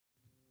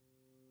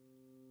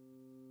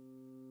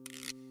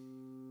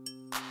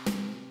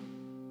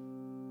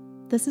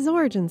This is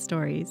Origin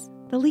Stories,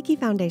 the Leakey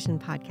Foundation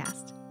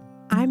podcast.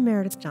 I'm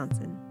Meredith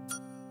Johnson.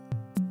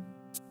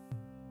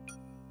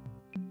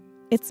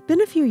 It's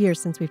been a few years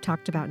since we've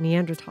talked about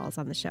Neanderthals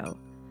on the show,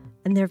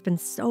 and there have been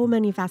so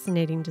many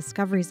fascinating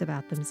discoveries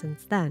about them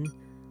since then.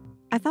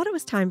 I thought it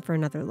was time for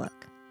another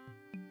look.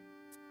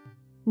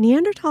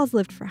 Neanderthals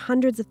lived for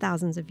hundreds of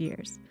thousands of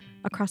years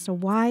across a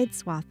wide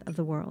swath of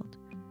the world,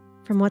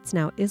 from what's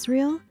now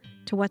Israel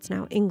to what's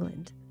now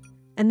England,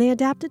 and they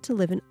adapted to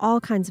live in all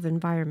kinds of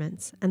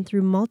environments and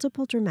through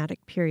multiple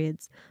dramatic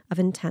periods of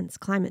intense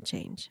climate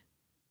change.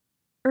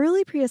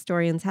 Early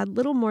prehistorians had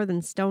little more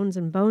than stones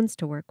and bones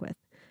to work with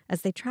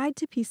as they tried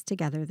to piece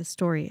together the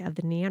story of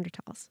the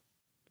Neanderthals.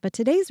 But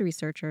today's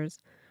researchers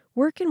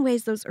work in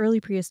ways those early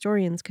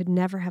prehistorians could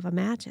never have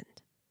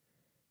imagined.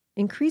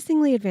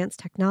 Increasingly advanced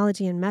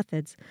technology and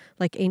methods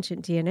like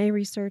ancient DNA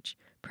research,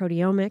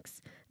 proteomics,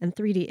 and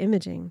 3D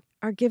imaging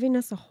are giving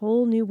us a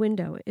whole new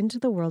window into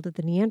the world of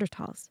the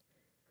Neanderthals.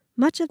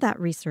 Much of that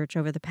research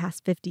over the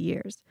past 50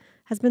 years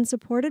has been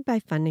supported by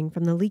funding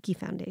from the Leakey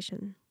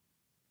Foundation.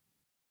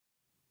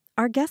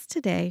 Our guest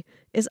today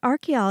is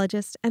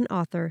archaeologist and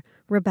author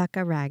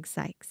Rebecca Wragg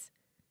Sykes.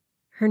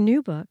 Her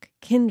new book,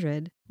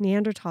 Kindred,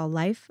 Neanderthal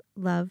Life,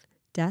 Love,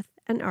 Death,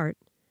 and Art,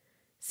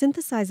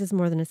 synthesizes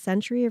more than a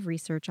century of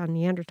research on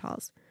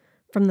Neanderthals,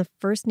 from the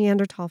first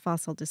Neanderthal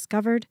fossil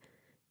discovered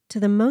to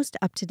the most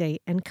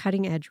up-to-date and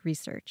cutting-edge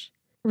research,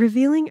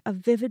 revealing a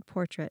vivid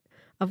portrait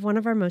of one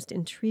of our most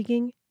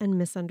intriguing and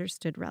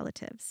misunderstood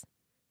relatives.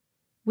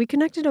 We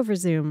connected over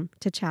Zoom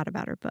to chat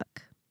about her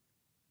book.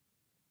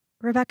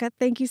 Rebecca,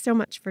 thank you so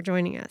much for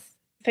joining us.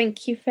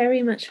 Thank you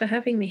very much for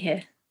having me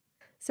here.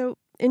 So,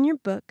 in your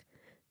book,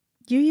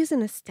 you use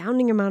an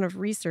astounding amount of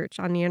research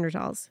on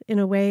Neanderthals in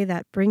a way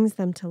that brings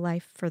them to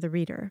life for the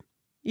reader.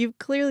 You've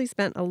clearly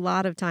spent a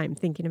lot of time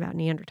thinking about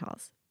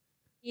Neanderthals.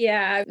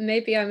 Yeah,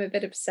 maybe I'm a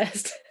bit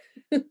obsessed.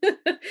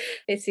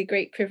 It's a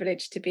great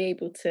privilege to be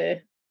able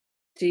to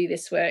do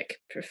this work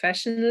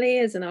professionally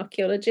as an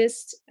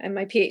archaeologist. And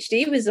my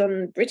PhD was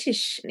on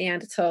British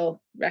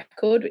Neanderthal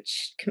record,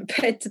 which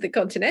compared to the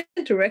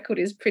continental record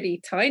is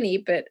pretty tiny,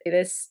 but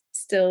there's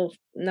still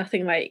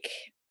nothing like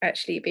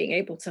actually being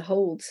able to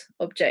hold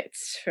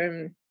objects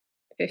from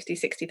 50,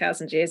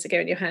 60,000 years ago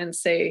in your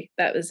hands. So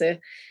that was a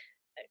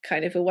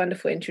kind of a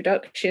wonderful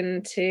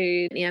introduction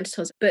to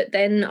Neanderthals. But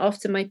then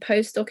after my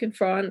postdoc in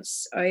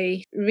France,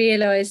 I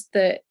realized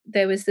that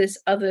there was this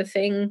other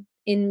thing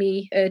in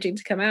me urging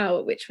to come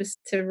out, which was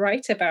to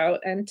write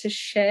about and to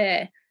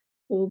share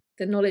all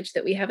the knowledge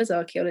that we have as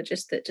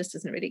archaeologists that just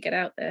doesn't really get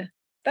out there.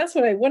 That's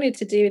what I wanted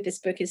to do with this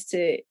book, is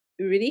to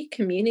really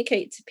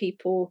communicate to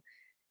people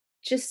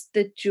just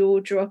the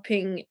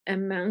jaw-dropping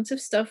amount of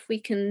stuff we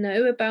can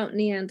know about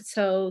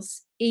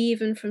Neanderthals,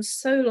 even from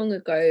so long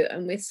ago,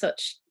 and with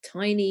such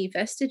tiny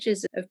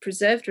vestiges of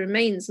preserved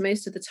remains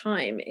most of the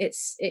time. It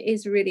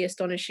is really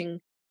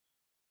astonishing.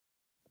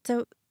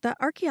 So the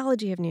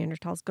archaeology of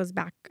Neanderthals goes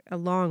back a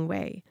long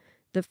way.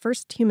 The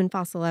first human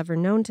fossil ever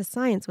known to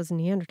science was a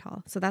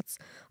Neanderthal. So that's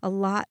a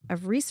lot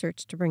of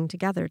research to bring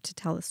together to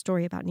tell a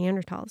story about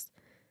Neanderthals.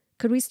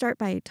 Could we start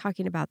by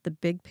talking about the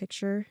big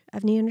picture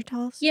of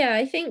Neanderthals? Yeah,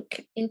 I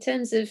think in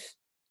terms of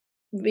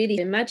really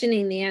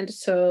imagining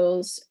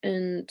Neanderthals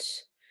and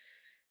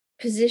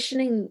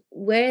positioning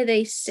where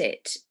they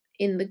sit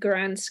in the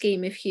grand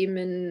scheme of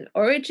human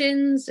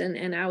origins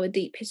and our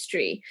deep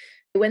history,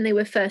 when they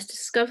were first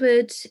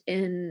discovered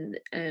in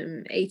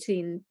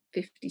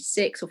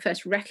 1856, or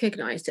first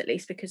recognized at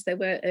least, because there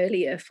were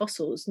earlier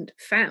fossils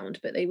found,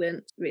 but they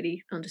weren't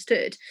really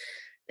understood.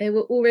 There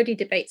were already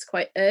debates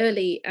quite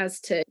early as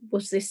to,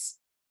 was this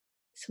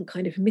some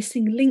kind of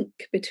missing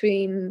link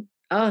between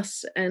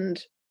us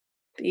and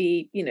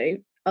the,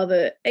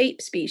 other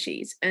ape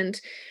species? And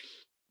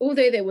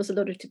although there was a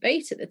lot of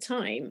debate at the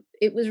time,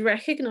 it was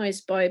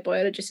recognized by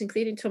biologists,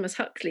 including Thomas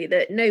Huxley,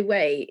 that no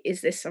way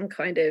is this some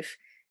kind of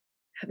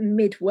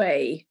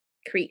midway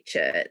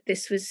creature.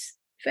 This was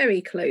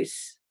very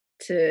close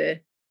to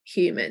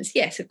humans.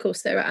 Yes, of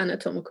course, there are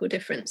anatomical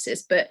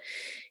differences, but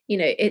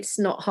it's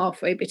not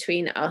halfway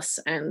between us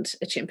and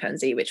a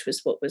chimpanzee, which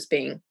was what was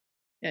being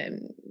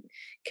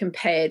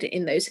compared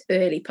in those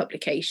early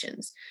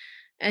publications.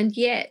 And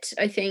yet,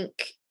 I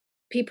think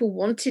people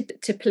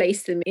wanted to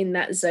place them in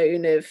that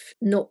zone of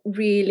not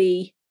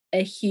really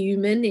a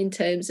human in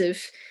terms of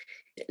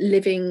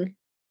living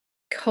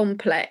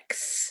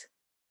complex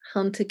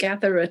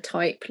hunter-gatherer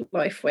type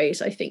life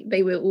ways. I think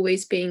they were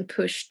always being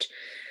pushed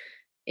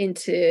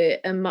into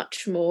a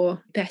much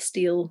more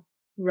bestial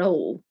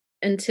role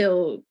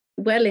until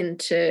well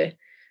into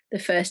the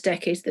first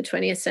decades of the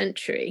 20th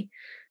century.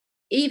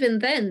 Even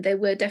then, there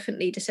were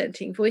definitely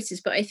dissenting voices,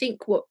 but I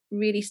think what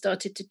really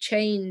started to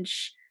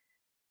change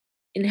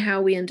in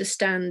how we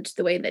understand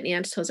the way that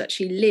Neanderthals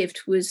actually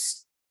lived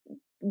was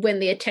when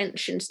the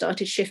attention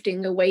started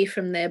shifting away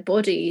from their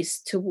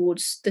bodies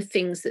towards the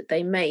things that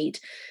they made.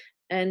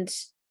 And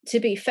to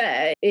be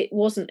fair, it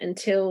wasn't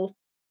until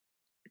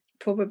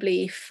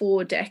probably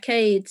 4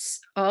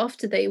 decades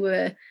after they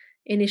were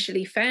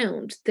initially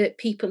found that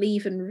people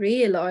even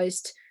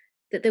realized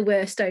that there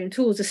were stone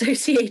tools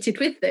associated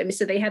with them.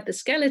 So they had the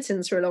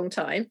skeletons for a long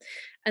time.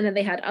 And then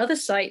they had other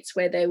sites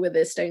where there were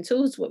the stone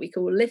tools, what we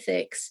call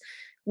lithics,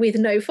 with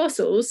no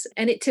fossils.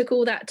 And it took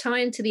all that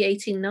time to the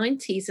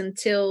 1890s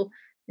until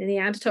the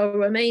Neanderthal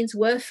remains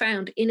were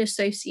found in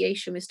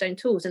association with stone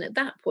tools. And at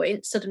that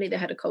point, suddenly they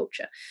had a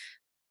culture.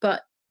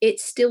 But it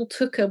still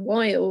took a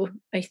while,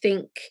 I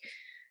think,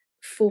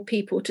 for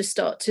people to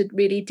start to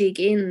really dig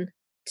in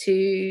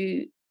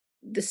to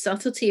the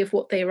subtlety of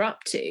what they were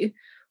up to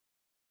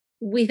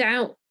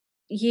without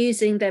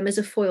using them as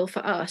a foil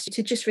for us,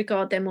 to just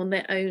regard them on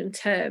their own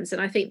terms.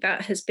 And I think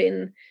that has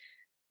been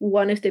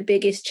one of the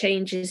biggest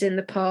changes in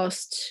the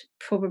past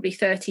probably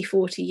 30,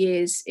 40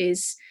 years,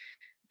 is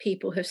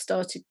people have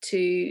started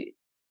to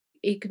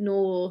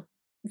ignore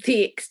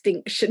the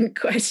extinction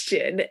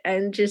question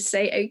and just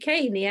say,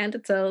 okay,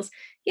 Neanderthals,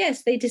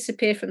 yes, they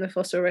disappeared from the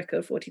fossil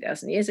record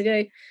 40,000 years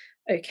ago.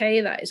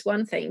 Okay, that is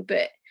one thing.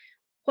 But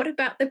what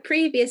about the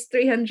previous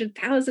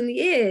 300,000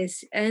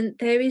 years? And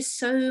there is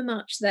so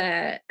much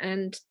there.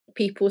 And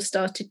people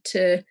started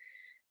to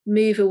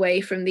move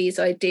away from these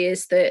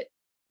ideas that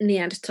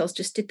Neanderthals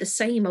just did the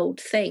same old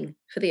thing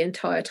for the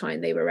entire time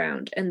they were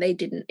around, and they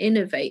didn't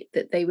innovate,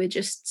 that they were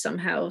just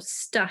somehow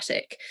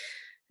static.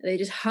 They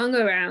just hung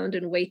around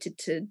and waited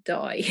to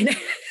die,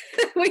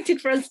 waited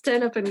for us to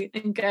turn up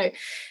and go.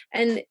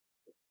 And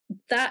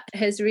that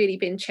has really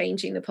been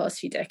changing the past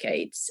few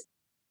decades.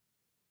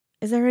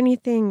 Is there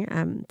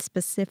anything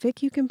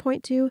specific you can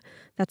point to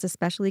that's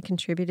especially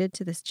contributed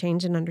to this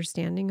change in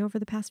understanding over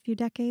the past few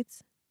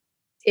decades?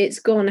 It's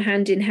gone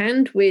hand in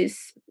hand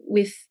with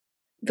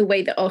the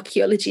way that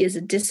archaeology as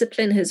a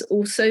discipline has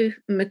also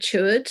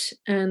matured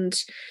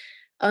and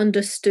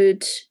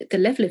understood the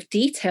level of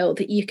detail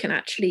that you can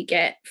actually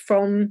get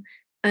from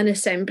an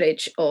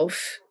assemblage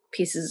of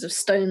pieces of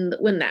stone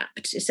that were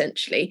knapped,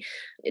 essentially,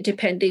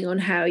 depending on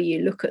how you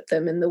look at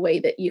them and the way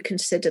that you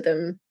consider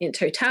them in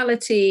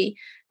totality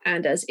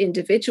and as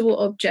individual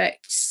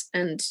objects.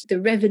 And the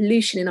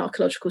revolution in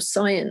archaeological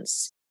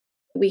science,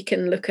 we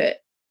can look at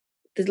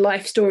the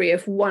life story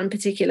of one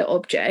particular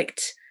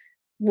object.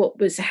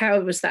 How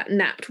was that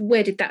knapped?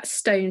 Where did that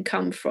stone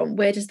come from?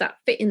 Where does that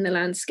fit in the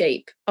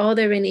landscape? Are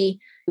there any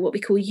what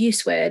we call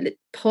use wear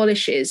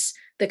polishes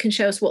that can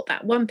show us what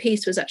that one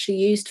piece was actually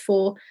used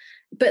for?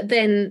 But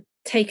then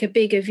take a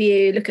bigger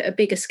view, look at a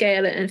bigger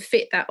scale, and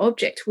fit that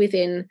object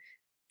within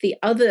the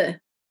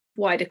other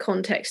wider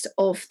context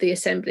of the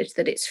assemblage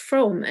that it's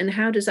from, and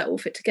how does that all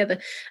fit together?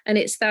 And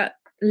it's that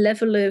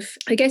level of,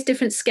 I guess,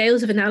 different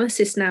scales of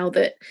analysis now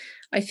that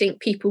I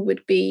think people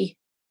would be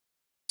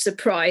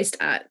surprised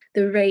at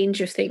the range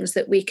of things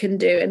that we can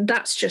do. And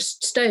that's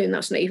just stone.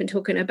 That's not even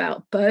talking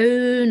about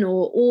bone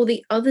or all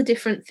the other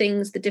different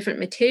things, the different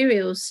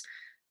materials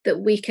that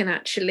we can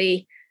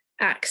actually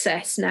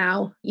access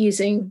now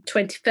using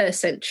 21st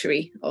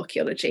century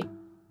archaeology.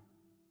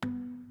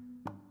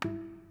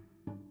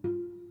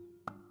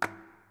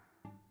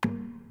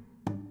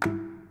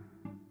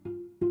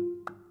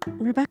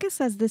 Rebecca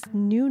says this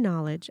new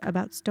knowledge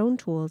about stone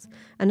tools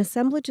and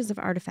assemblages of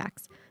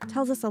artifacts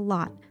tells us a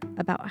lot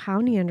about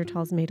how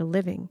Neanderthals made a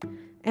living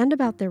and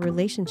about their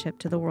relationship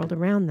to the world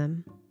around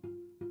them.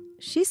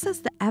 She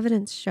says the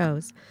evidence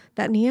shows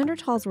that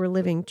Neanderthals were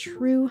living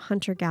true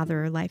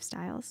hunter-gatherer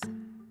lifestyles.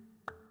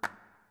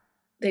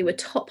 They were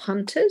top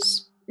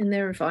hunters in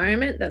their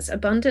environment. That's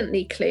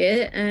abundantly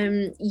clear.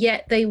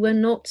 Yet they were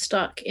not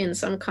stuck in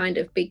some kind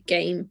of big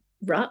game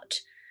rut.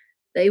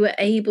 They were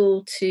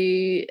able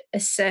to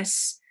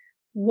assess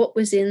what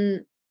was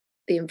in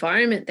the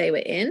environment they were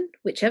in,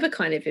 whichever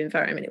kind of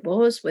environment it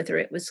was, whether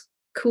it was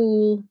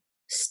cool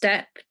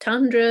steppe,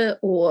 tundra,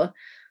 or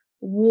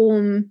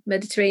warm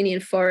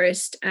Mediterranean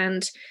forest.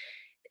 And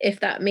if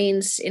that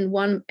means in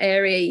one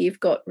area you've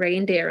got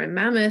reindeer and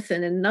mammoth,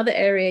 and in another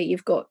area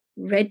you've got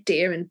red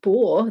deer and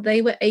boar,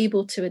 they were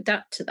able to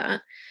adapt to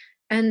that.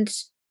 And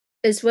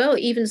as well,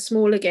 even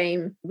smaller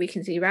game, we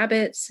can see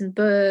rabbits and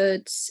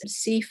birds,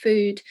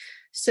 seafood.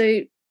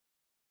 So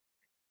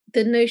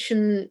the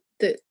notion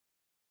that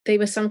they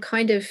were some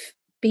kind of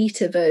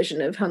beta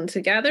version of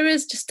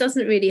hunter-gatherers just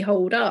doesn't really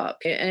hold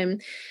up.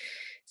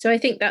 So I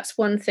think that's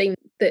one thing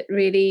that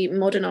really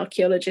modern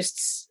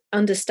archaeologists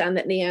understand,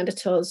 that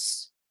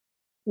Neanderthals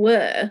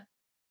were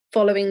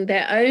following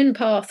their own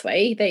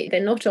pathway.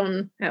 They're not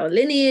on our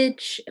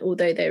lineage,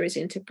 although there is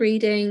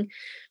interbreeding.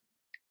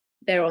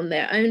 They're on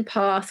their own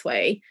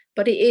pathway,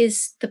 but it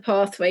is the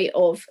pathway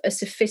of a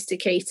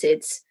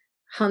sophisticated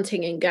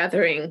hunting and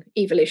gathering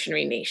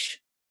evolutionary niche,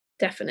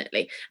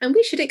 definitely. And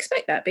we should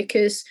expect that,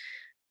 because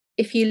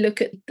if you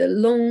look at the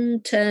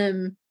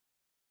long-term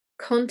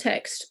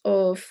context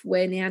of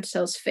where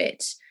Neanderthals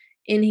fit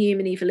in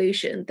human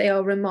evolution, they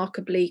are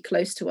remarkably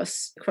close to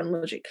us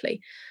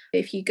chronologically.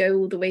 If you go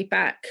all the way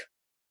back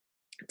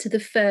to the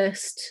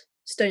first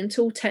stone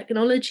tool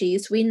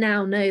technologies, we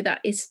now know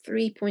that is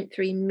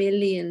 3.3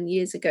 million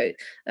years ago.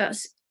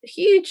 That's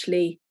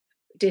hugely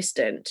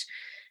distant.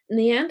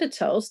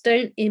 Neanderthals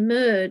don't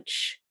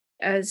emerge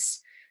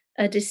as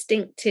a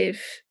distinctive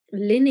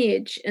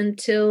lineage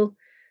until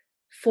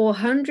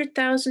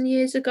 400,000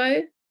 years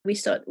ago.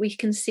 We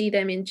can see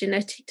them in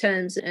genetic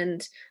terms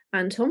and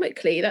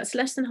anatomically. That's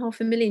less than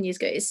 500,000 years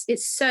ago.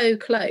 It's so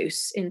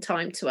close in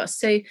time to us.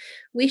 So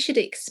we should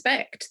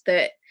expect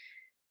that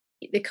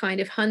the kind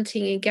of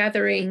hunting and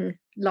gathering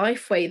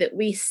life way that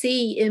we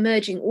see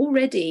emerging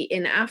already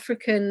in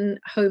African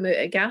Homo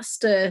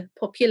ergaster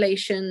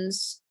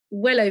populations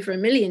well over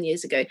 1,000,000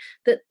 years ago,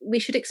 that we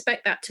should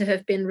expect that to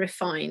have been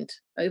refined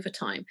over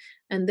time,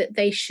 and that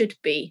they should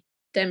be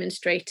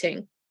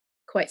demonstrating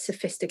quite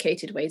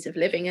sophisticated ways of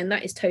living. And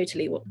that is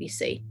totally what we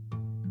see.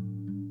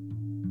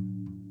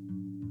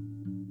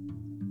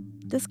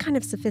 This kind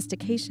of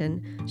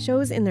sophistication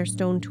shows in their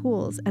stone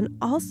tools and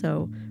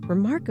also,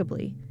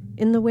 remarkably,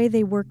 in the way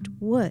they worked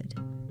wood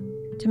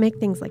to make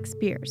things like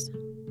spears.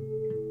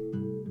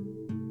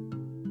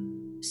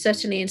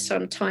 Certainly in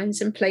some times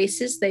and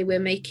places, they were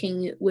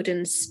making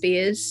wooden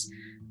spears,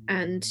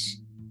 and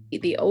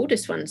the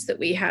oldest ones that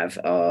we have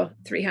are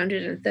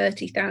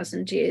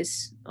 330,000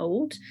 years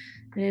old.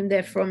 And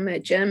they're from a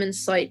German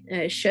site,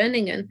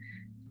 Schöningen,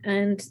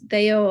 and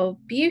they are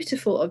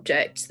beautiful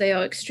objects. They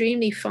are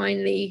extremely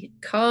finely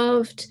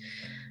carved.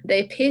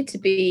 They appear to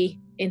be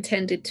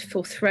intended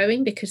for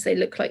throwing because they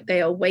look like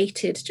they are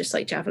weighted, just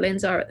like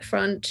javelins are at the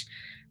front.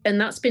 And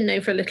that's been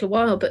known for a little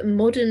while, but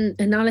modern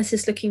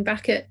analysis looking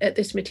back at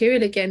this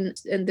material again,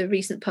 and the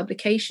recent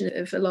publication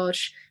of a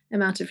large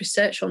amount of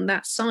research on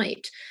that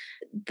site,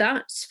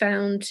 that's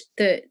found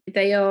that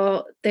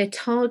they're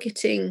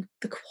targeting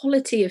the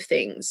quality of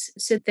things.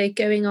 So they're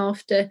going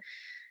after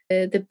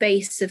the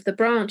base of the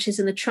branches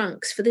and the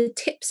trunks for the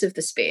tips of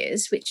the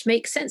spears, which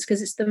makes sense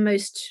because it's the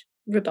most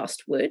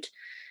robust wood.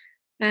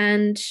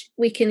 And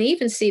we can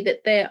even see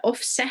that they're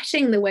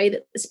offsetting the way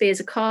that the spears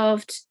are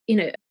carved,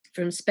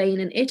 from Spain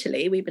and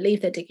Italy. We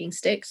believe they're digging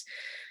sticks.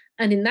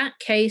 And in that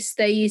case,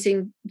 they're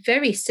using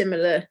very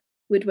similar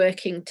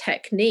woodworking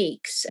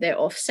techniques. They're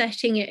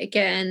offsetting it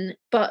again,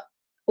 but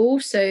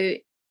also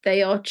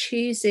they are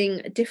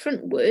choosing a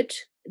different wood,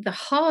 the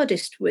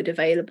hardest wood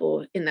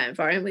available in that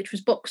environment, which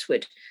was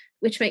boxwood,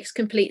 which makes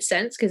complete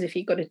sense because if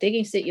you've got a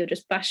digging stick, you're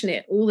just bashing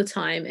it all the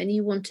time and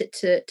you want it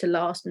to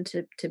last and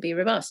to be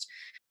robust.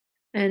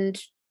 And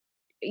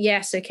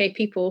yes, okay,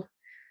 people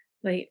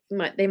they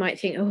might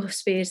think, oh,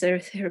 spears,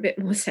 they're a bit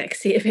more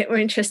sexy, a bit more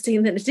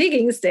interesting than a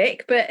digging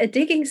stick. But a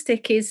digging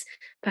stick is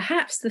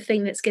perhaps the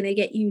thing that's going to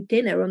get you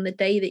dinner on the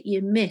day that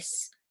you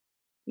miss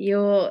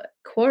your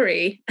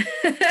quarry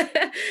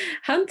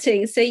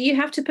hunting. So you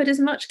have to put as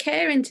much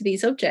care into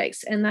these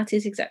objects, and that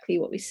is exactly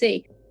what we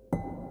see.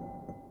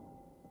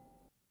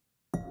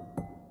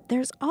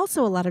 There's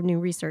also a lot of new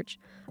research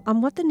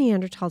on what the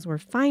Neanderthals were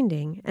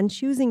finding and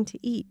choosing to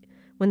eat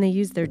when they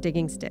used their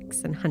digging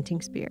sticks and hunting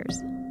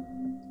spears.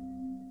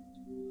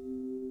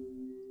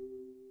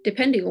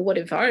 Depending on what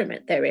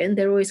environment they're in,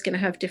 they're always going to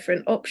have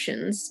different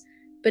options,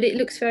 but it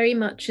looks very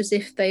much as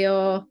if they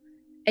are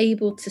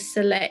able to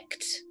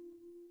select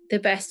the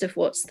best of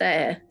what's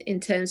there in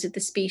terms of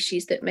the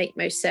species that make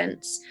most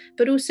sense.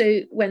 But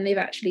also when they've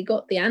actually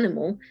got the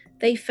animal,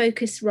 they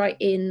focus right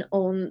in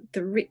on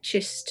the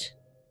richest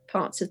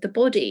parts of the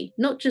body,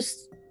 not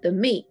just the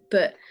meat,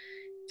 but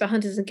for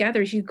hunters and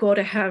gatherers, you've got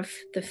to have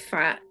the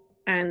fat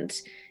and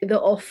the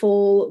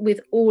offal with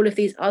all of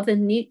these other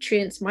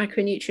nutrients,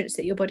 micronutrients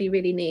that your body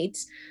really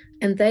needs.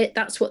 And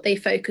that's what they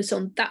focus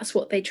on. That's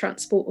what they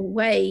transport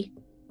away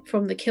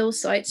from the kill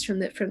sites, from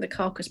the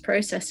carcass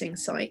processing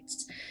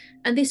sites.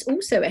 And this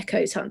also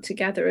echoes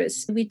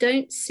hunter-gatherers. We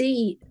don't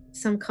see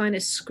some kind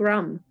of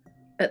scrum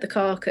at the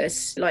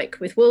carcass like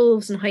with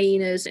wolves and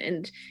hyenas,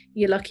 and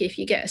you're lucky if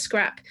you get a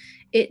scrap.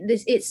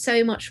 It's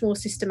so much more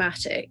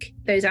systematic.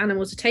 Those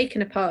animals are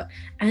taken apart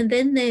and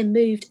then they're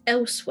moved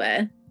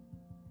elsewhere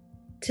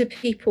to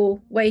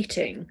people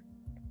waiting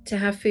to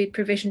have food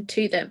provision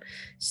to them.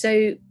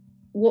 So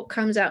what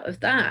comes out of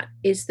that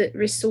is that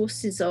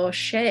resources are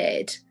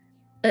shared,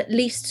 at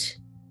least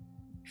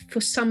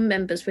for some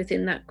members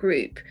within that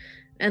group.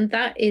 And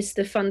that is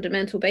the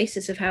fundamental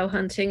basis of how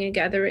hunting and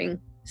gathering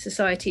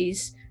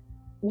societies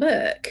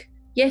work.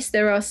 Yes,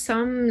 there are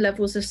some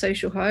levels of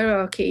social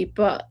hierarchy,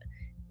 but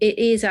it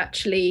is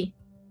actually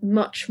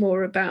much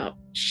more about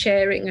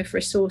sharing of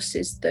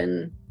resources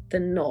than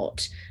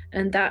not.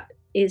 And that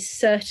is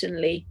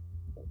certainly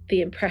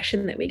the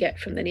impression that we get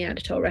from the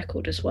Neanderthal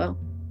record as well.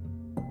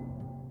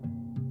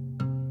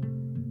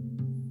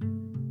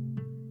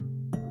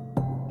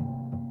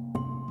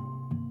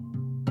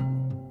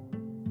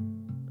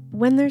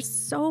 When there's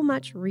so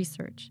much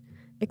research,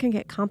 it can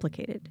get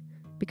complicated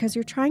because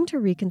you're trying to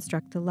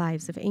reconstruct the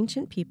lives of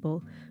ancient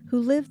people who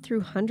lived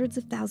through hundreds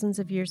of thousands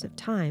of years of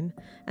time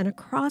and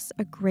across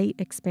a great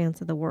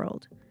expanse of the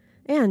world.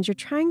 And you're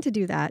trying to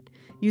do that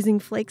using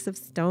flakes of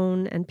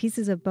stone and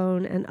pieces of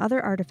bone and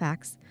other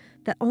artifacts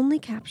that only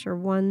capture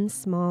one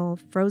small,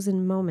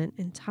 frozen moment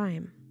in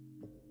time.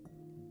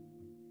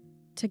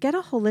 To get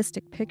a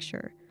holistic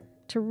picture,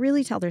 to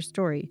really tell their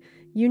story,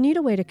 you need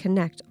a way to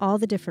connect all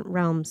the different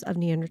realms of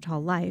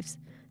Neanderthal lives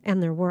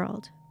and their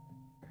world.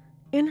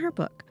 In her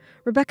book,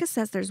 Rebecca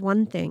says there's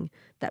one thing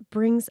that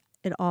brings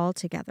it all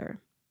together,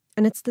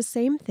 And it's the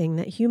same thing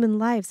that human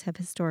lives have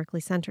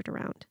historically centered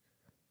around: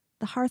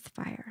 the hearth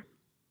fire.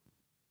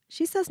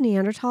 She says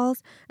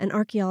Neanderthals and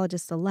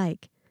archaeologists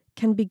alike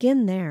can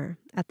begin there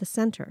at the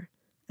center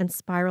and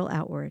spiral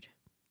outward.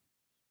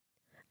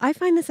 I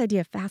find this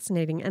idea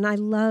fascinating, and I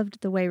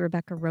loved the way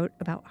Rebecca wrote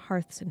about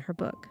hearths in her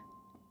book.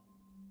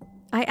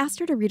 I asked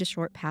her to read a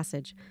short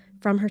passage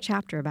from her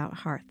chapter about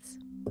hearths.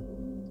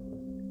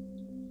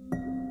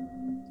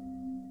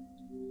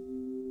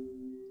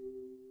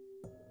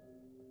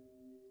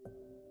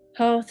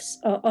 Hearths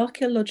are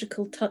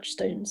archaeological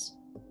touchstones.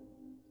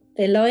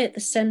 They lie at the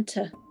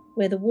centre,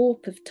 where the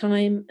warp of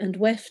time and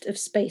weft of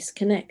space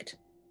connect.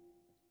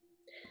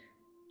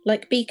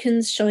 Like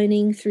beacons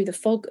shining through the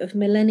fog of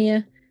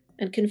millennia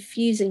and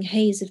confusing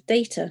haze of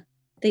data,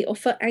 they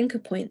offer anchor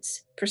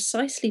points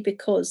precisely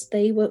because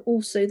they were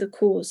also the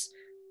cause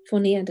for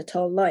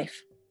Neanderthal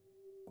life.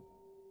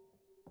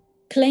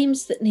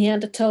 Claims that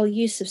Neanderthal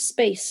use of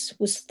space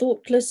was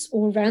thoughtless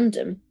or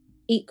random,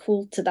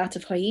 equal to that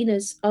of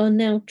hyenas, are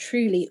now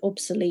truly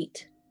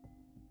obsolete.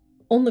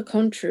 On the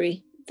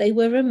contrary, they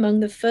were among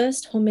the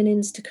first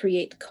hominins to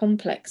create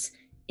complex,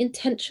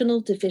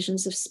 intentional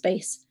divisions of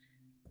space,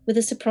 with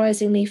a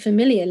surprisingly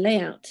familiar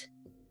layout.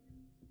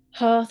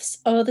 Hearths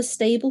are the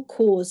stable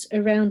cause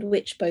around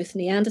which both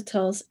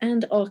Neanderthals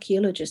and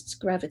archaeologists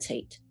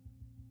gravitate.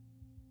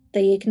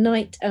 They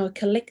ignite our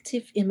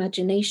collective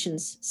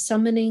imaginations,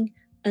 summoning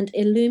and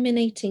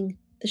illuminating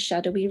the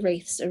shadowy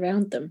wraiths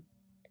around them.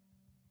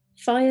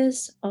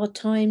 Fires are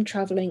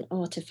time-travelling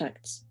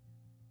artifacts.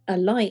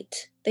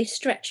 Alight, they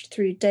stretched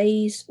through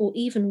days or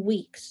even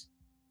weeks.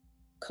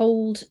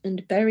 Cold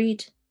and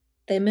buried,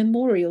 they're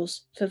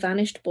memorials for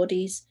vanished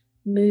bodies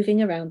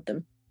moving around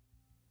them.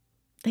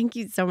 Thank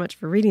you so much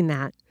for reading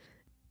that.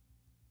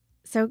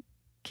 So,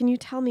 can you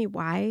tell me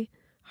why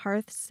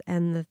hearths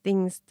and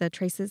the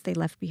traces they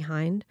left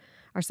behind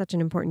are such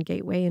an important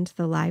gateway into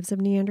the lives of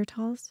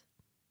Neanderthals?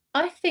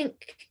 I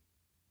think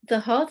the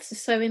hearths are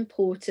so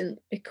important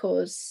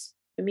because,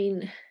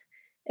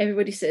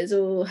 everybody says,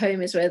 oh,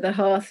 home is where the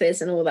hearth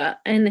is and all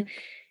that. And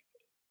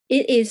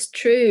it is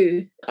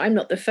true. I'm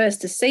not the first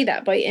to say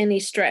that by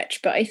any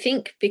stretch, but I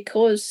think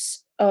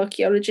because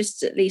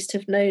archaeologists at least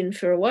have known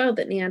for a while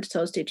that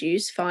Neanderthals did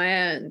use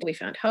fire and we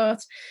found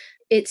hearths,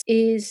 it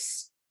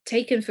is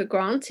taken for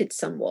granted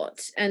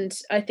somewhat. And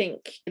I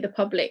think the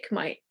public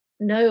might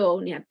know, oh,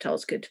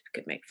 Neanderthals could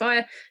make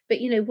fire, but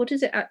what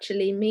does it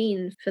actually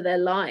mean for their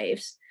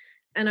lives?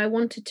 And I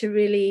wanted to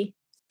really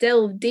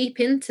delve deep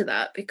into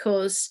that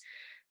because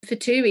for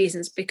two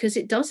reasons, because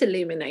it does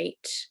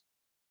illuminate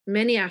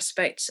many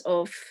aspects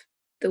of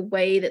the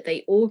way that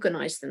they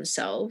organize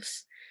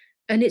themselves.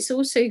 And it's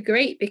also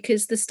great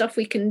because the stuff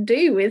we can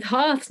do with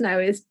hearths now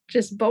is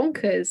just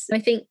bonkers. I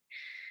think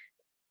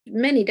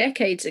many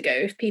decades ago,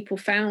 if people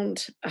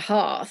found a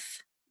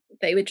hearth,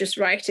 they would just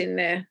write in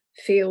their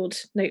field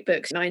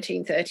notebooks,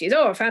 1930s,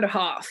 oh, I found a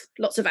hearth,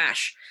 lots of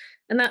ash,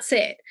 and that's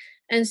it.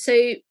 And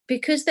so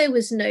because there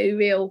was no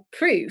real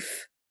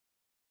proof,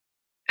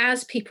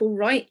 as people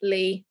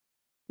rightly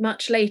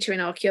much later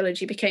in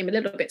archaeology became a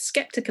little bit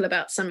skeptical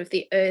about some of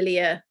the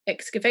earlier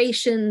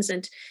excavations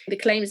and the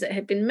claims that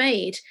had been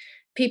made,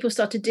 people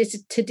started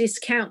to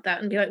discount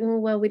that and be like,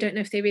 well, we don't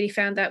know if they really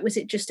found that. Was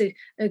it just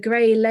a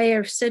grey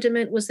layer of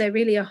sediment? Was there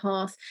really a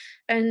hearth?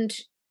 And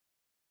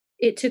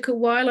it took a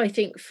while, I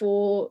think,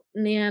 for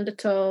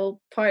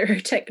Neanderthal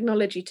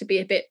pyrotechnology to be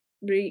a bit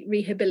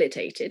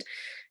rehabilitated.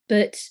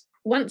 But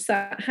once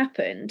that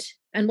happened,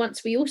 and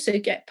once we also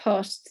get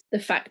past the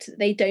fact that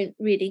they don't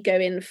really go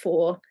in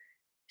for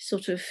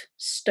sort of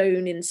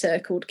stone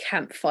encircled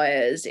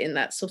campfires in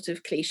that sort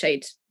of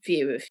cliched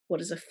view of what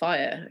does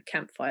a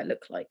campfire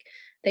look like.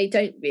 They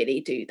don't really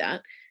do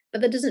that,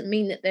 but that doesn't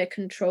mean that their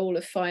control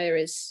of fire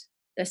is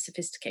less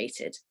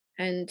sophisticated.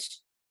 And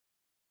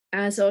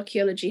as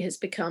archaeology has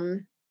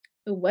become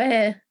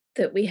aware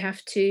that we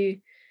have to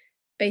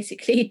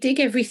basically dig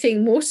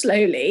everything more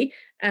slowly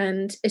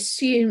and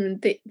assume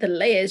that the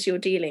layers you're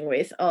dealing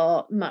with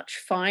are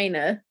much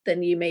finer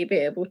than you may be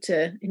able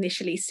to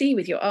initially see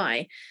with your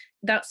eye,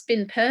 that's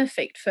been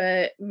perfect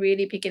for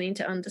really beginning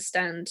to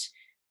understand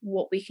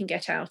what we can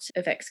get out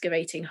of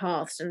excavating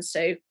hearths. And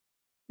so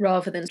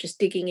rather than just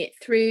digging it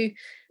through,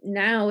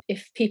 now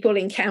if people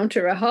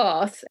encounter a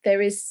hearth,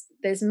 there's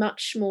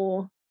much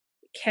more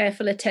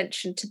careful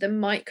attention to the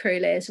micro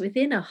layers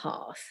within a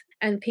hearth.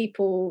 And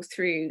people,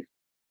 through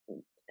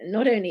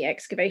not only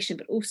excavation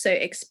but also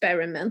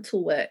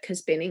experimental work,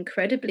 has been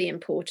incredibly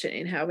important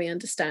in how we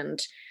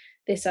understand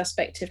this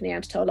aspect of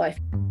Neanderthal life.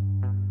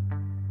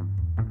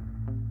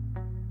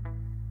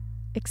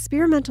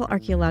 Experimental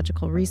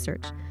archaeological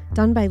research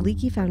done by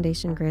Leakey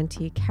Foundation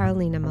grantee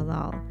Carolina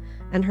Malal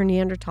and her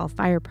Neanderthal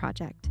Fire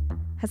Project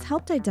has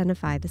helped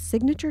identify the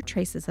signature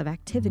traces of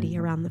activity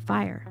around the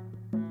fire.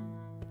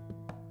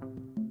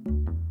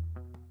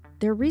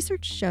 Their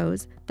research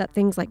shows that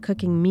things like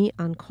cooking meat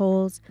on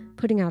coals,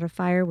 putting out a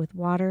fire with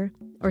water,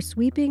 or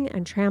sweeping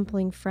and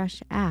trampling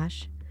fresh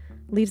ash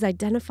leaves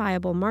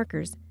identifiable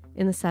markers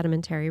in the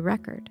sedimentary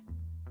record.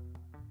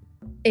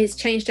 It's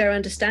changed our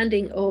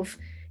understanding of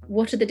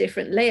what are the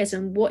different layers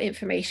and what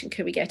information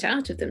can we get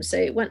out of them?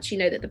 So once you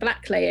know that the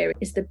black layer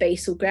is the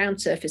basal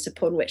ground surface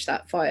upon which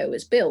that fire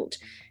was built,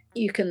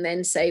 you can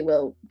then say,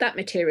 well, that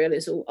material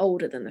is all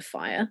older than the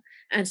fire.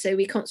 And so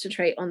we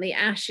concentrate on the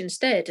ash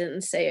instead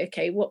and say,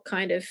 okay, what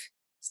kind of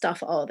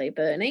stuff are they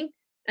burning?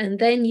 And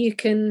then you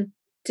can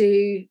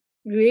do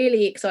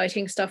really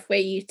exciting stuff where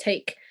you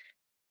take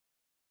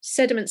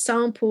sediment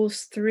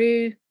samples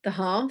through the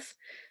hearth,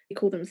 we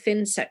call them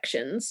thin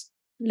sections,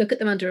 look at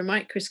them under a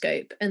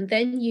microscope, and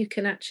then you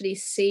can actually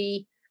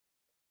see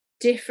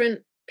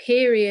different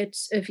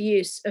periods of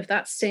use of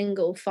that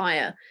single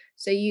fire.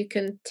 So you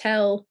can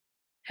tell,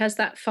 has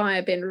that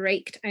fire been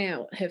raked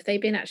out? Have they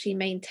been actually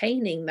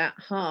maintaining that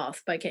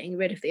hearth by getting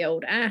rid of the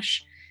old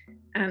ash?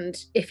 And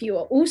if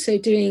you're also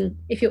doing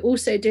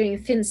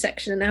thin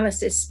section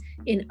analysis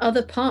in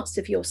other parts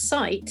of your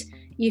site,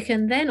 you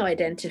can then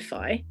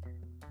identify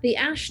the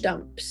ash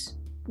dumps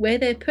where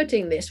they're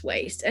putting this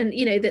waste, and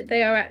that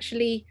they are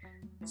actually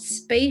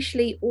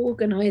spatially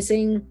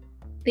organizing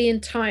the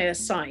entire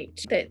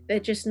site. They're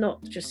just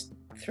not just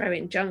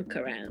throwing junk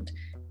around.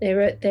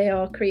 They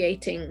are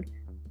creating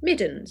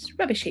middens,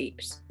 rubbish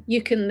heaps.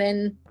 You can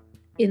then,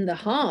 in the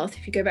hearth,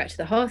 if you go back to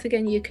the hearth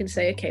again, you can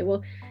say, okay,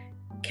 well,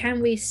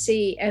 can we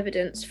see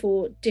evidence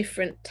for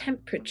different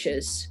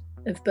temperatures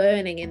of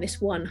burning in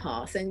this one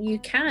hearth? And you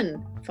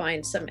can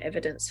find some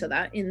evidence for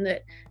that, in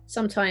that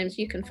sometimes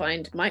you can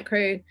find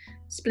micro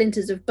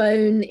splinters of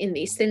bone in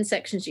these thin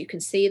sections. You can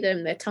see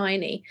them, they're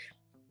tiny,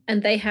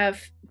 and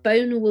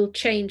bone will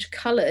change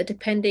color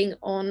depending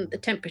on the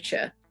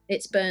temperature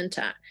it's burnt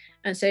at.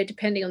 And so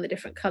depending on the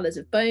different colors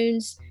of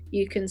bones,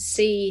 you can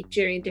see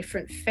during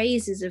different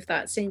phases of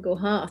that single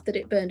hearth that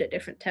it burned at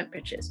different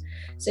temperatures.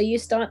 So you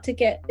start to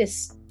get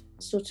this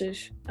sort of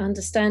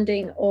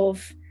understanding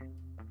of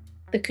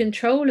the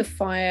control of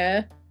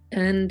fire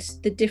and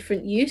the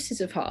different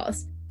uses of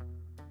hearths.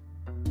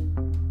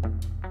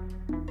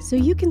 So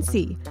you can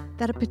see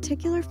that a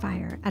particular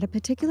fire at a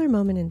particular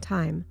moment in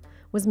time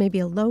was maybe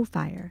a low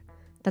fire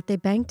that they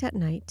banked at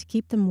night to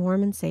keep them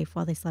warm and safe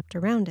while they slept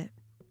around it.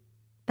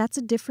 That's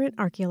a different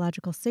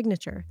archaeological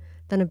signature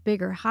than a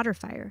bigger, hotter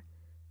fire,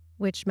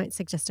 which might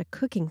suggest a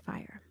cooking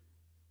fire.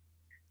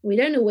 We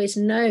don't always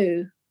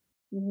know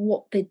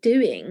what they're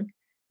doing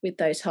with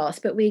those hearths,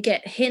 but we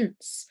get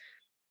hints,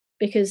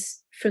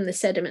 because from the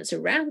sediments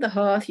around the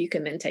hearth, you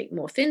can then take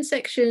more thin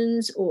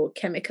sections or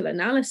chemical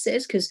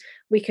analysis, because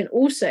we can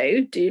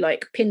also do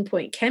like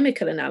pinpoint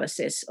chemical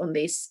analysis on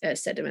these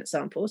sediment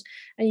samples.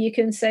 And you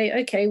can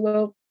say, okay,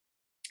 well,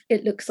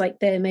 it looks like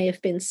there may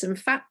have been some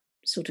fat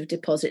sort of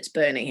deposits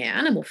burning here,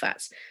 animal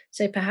fats.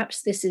 So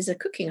perhaps this is a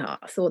cooking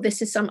hearth, or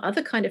this is some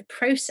other kind of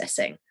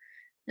processing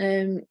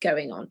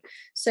going on.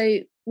 So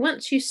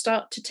once you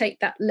start to take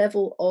that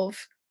level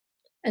of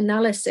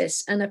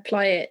analysis and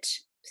apply it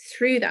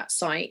through that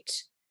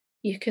site,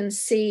 you can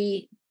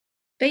see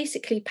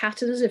basically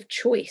patterns of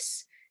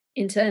choice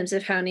in terms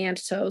of how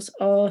Neanderthals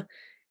are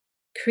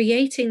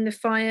creating the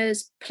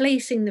fires,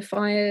 placing the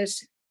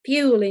fires,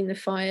 fueling the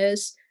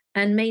fires,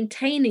 and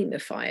maintaining the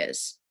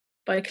fires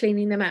by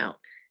cleaning them out.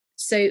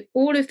 So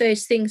all of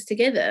those things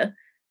together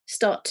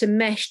start to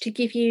mesh to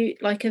give you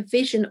like a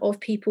vision of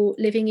people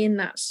living in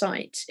that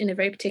site in a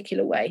very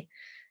particular way.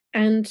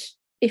 And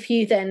if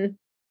you then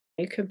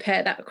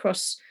compare that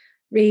across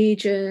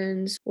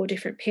regions or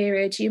different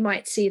periods, you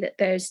might see that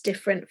there's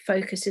different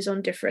focuses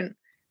on different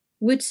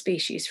wood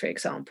species, for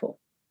example.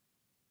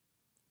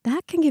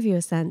 That can give you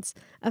a sense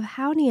of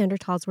how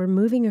Neanderthals were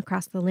moving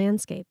across the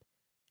landscape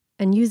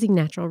and using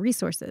natural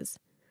resources.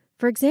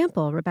 For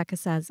example, Rebecca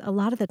says a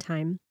lot of the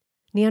time,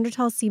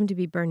 Neanderthals seem to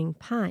be burning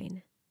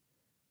pine,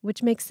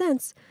 which makes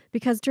sense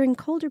because during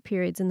colder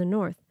periods in the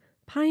north,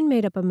 pine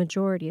made up a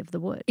majority of the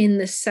wood. In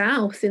the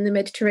south, in the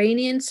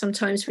Mediterranean,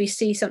 sometimes we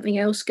see something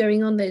else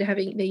going on.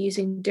 They're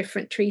using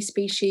different tree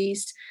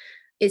species.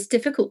 It's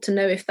difficult to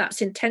know if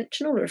that's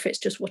intentional or if it's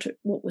just what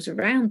was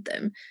around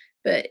them.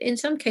 But in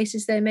some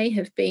cases, there may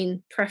have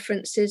been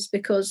preferences,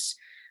 because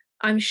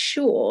I'm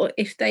sure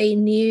if they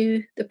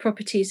knew the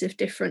properties of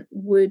different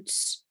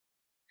woods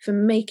for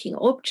making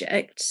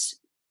objects,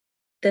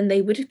 then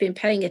they would have been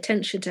paying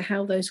attention to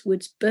how those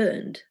woods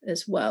burned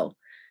as well.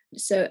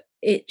 So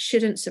it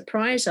shouldn't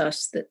surprise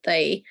us that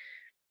they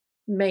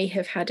may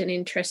have had an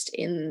interest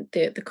in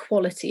the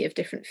quality of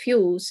different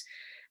fuels.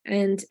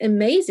 And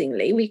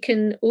amazingly, we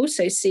can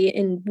also see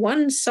in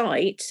one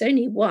site,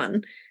 only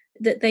one,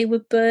 that they were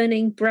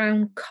burning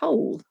brown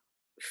coal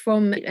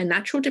from a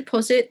natural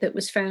deposit that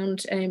was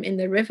found in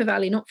the river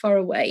valley not far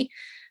away.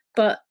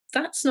 But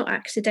that's not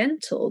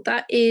accidental.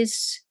 That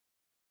is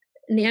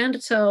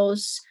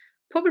Neanderthals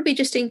probably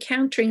just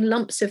encountering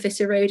lumps of this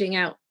eroding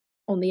out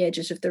on the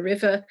edges of the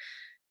river,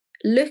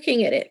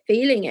 looking at it,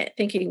 feeling it,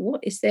 thinking, what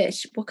is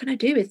this? What can I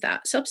do with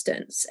that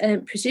substance?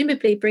 And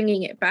presumably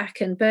bringing it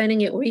back and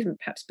burning it, or even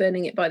perhaps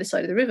burning it by the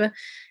side of the river,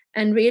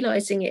 and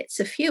realizing it's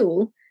a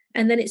fuel,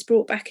 and then it's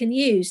brought back and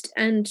used.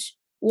 And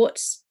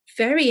what's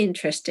very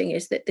interesting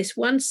is that this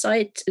one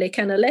site, Les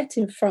Canalettes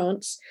in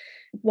France,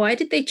 why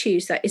did they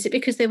choose that? Is it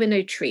because there were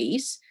no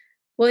trees?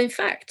 Well, in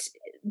fact,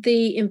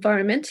 the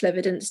environmental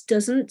evidence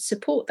doesn't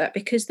support that,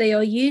 because they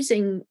are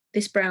using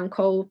this brown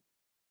coal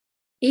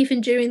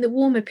even during the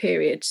warmer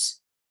periods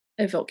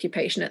of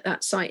occupation at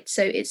that site.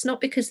 So it's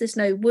not because there's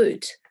no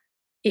wood.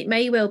 It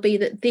may well be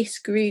that this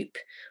group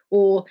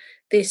or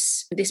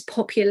this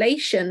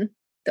population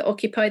that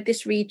occupied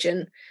this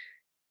region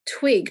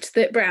twigged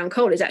that brown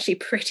coal is actually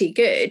pretty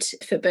good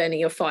for burning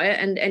your fire.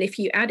 And if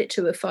you add it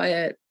to a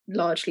fire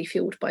largely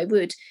fueled by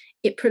wood,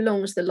 it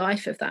prolongs the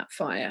life of that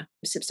fire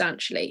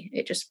substantially.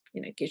 It just,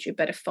 gives you a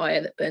better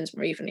fire that burns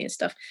more evenly and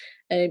stuff.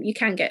 You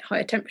can get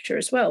higher temperature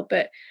as well,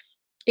 but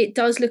it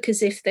does look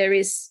as if there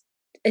is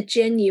a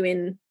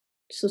genuine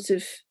sort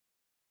of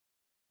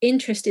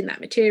interest in that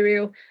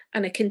material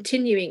and a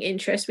continuing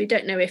interest. We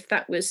don't know if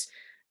that was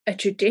a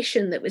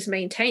tradition that was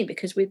maintained,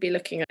 because we'd be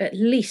looking at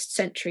least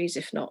centuries,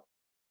 if not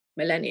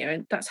millennia,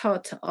 and that's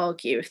hard to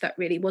argue if that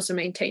really was a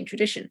maintained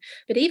tradition.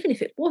 But even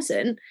if it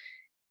wasn't,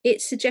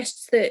 it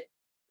suggests that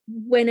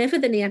whenever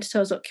the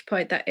Neanderthals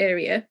occupied that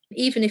area,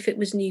 even if it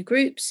was new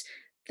groups,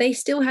 they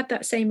still had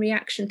that same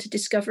reaction to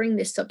discovering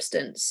this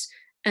substance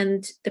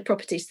and the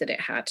properties that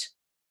it had,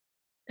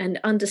 and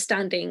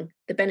understanding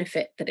the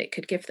benefit that it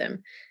could give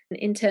them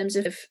in terms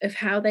of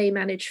how they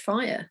manage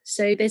fire.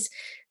 So there's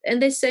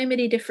so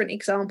many different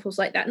examples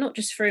like that, not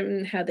just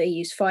from how they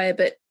use fire,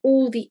 but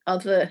all the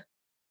other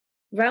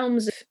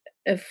realms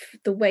of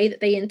the way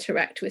that they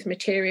interact with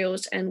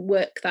materials and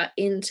work that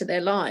into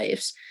their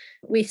lives.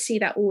 We see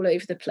that all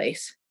over the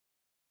place.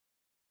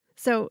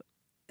 So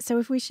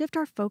if we shift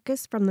our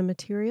focus from the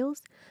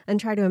materials and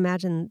try to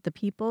imagine the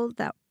people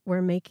that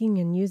were making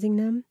and using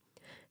them,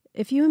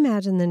 if you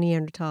imagine the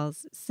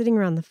Neanderthals sitting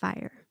around the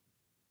fire,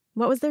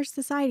 what was their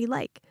society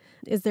like?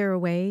 Is there a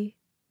way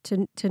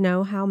to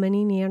know how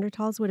many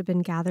Neanderthals would have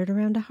been gathered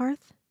around a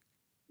hearth?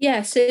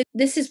 Yeah, so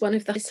this is one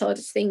of the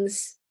hardest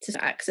things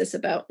to access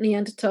about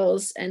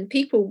Neanderthals, and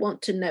people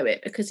want to know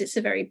it because it's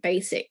a very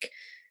basic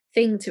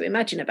thing to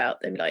imagine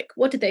about them. Like,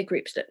 what did their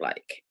groups look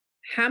like?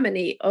 How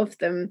many of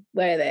them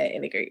were there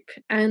in a group?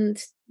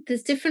 And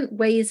there's different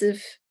ways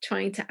of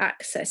trying to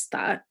access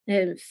that.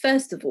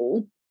 First of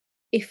all,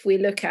 if we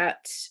look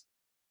at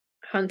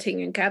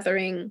hunting and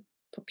gathering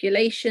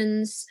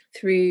populations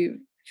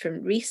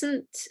from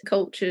recent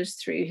cultures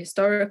through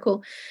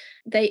historical,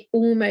 they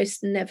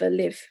almost never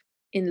live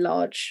in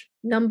large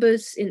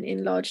numbers,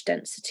 in large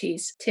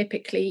densities.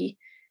 Typically,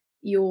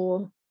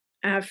 your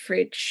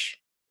average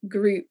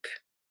group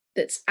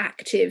that's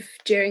active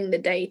during the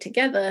day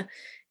together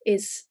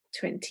is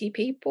 20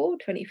 people,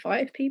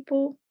 25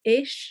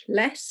 people-ish,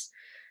 less.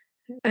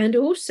 And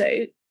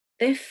also,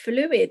 they're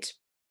fluid.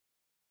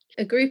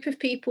 A group of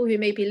people who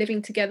may be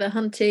living together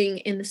hunting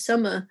in the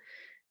summer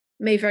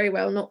may very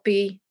well not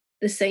be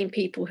the same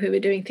people who are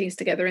doing things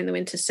together in the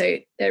winter. So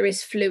there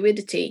is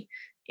fluidity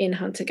in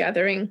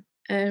hunter-gathering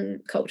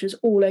cultures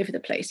all over the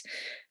place.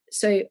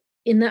 So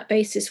in that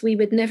basis, we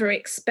would never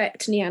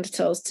expect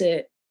Neanderthals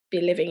to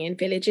be living in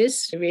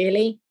villages,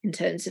 really, in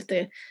terms of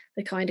the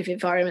kind of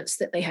environments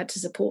that they had to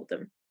support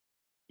them.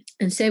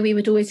 And so we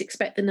would always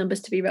expect the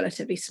numbers to be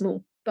relatively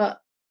small. But,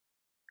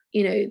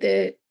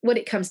 what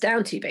it comes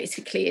down to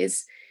basically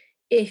is,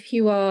 if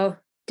you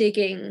are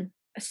digging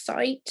a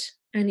site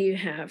and you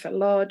have a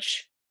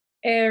large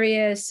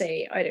area,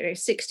 say,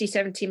 60,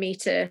 70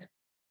 meter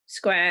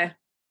square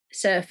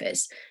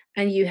surface,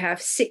 and you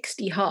have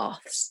 60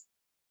 hearths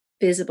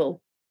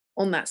visible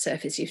on that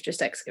surface you've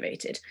just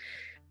excavated,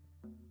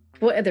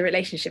 what are the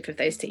relationship of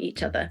those to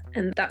each other?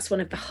 And that's one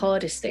of the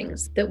hardest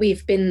things that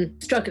we've been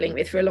struggling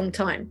with for a long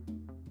time.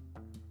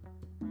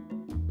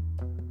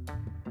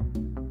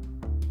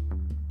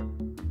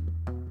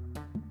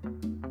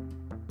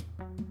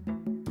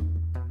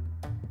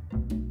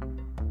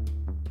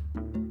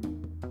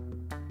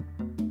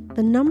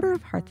 The number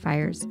of hearth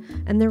fires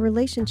and their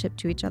relationship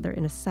to each other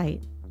in a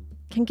site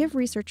can give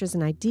researchers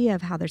an idea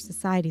of how their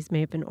societies may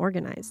have been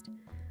organized.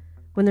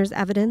 When there's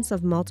evidence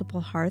of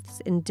multiple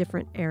hearths in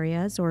different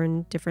areas or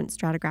in different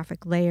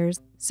stratigraphic layers,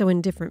 so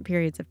in different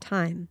periods of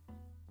time,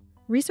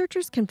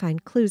 researchers can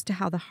find clues to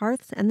how the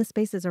hearths and the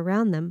spaces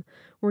around them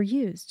were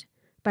used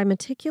by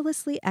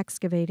meticulously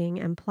excavating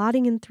and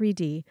plotting in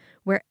 3D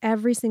where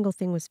every single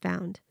thing was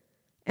found,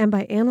 and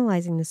by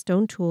analyzing the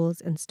stone tools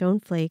and stone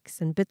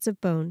flakes and bits of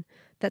bone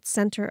that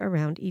center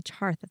around each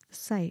hearth at the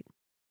site.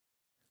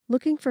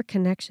 Looking for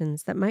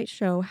connections that might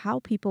show how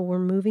people were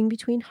moving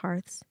between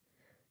hearths,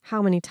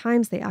 how many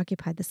times they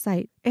occupied the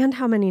site, and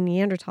how many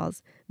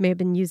Neanderthals may have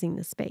been using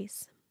the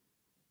space.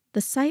 The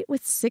site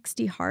with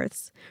 60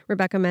 hearths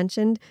Rebecca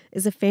mentioned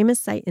is a famous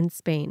site in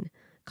Spain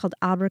called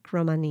Abric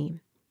Romaní.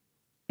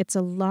 It's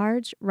a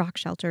large rock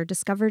shelter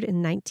discovered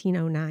in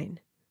 1909.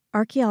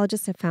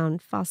 Archaeologists have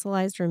found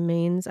fossilized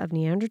remains of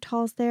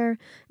Neanderthals there,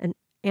 and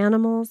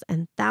animals,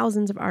 and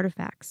thousands of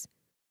artifacts.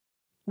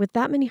 With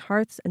that many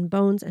hearths and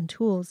bones and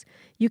tools,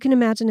 you can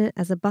imagine it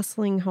as a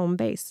bustling home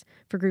base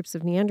for groups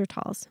of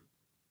Neanderthals.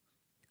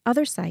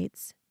 Other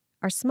sites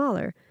are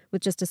smaller,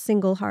 with just a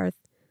single hearth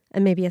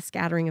and maybe a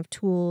scattering of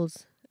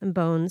tools and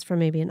bones from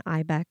maybe an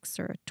ibex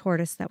or a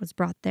tortoise that was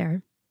brought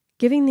there.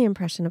 giving the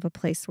impression of a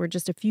place where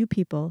just a few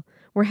people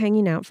were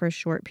hanging out for a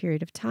short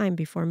period of time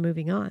before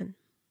moving on.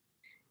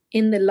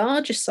 In the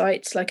larger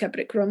sites like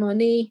Abric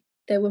Romani,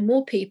 there were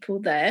more people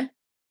there.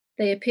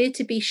 They appeared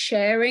to be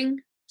sharing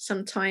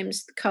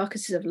sometimes the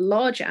carcasses of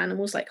larger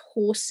animals like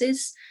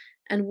horses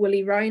and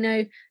woolly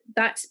rhino.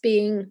 That's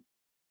being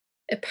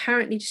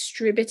apparently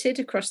distributed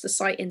across the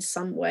site in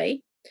some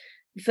way,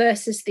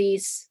 versus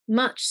these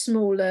much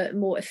smaller,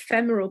 more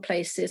ephemeral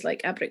places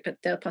like Abric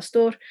del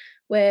Pastor,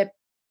 where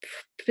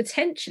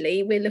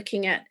potentially we're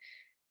looking at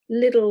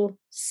little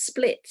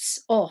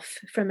splits off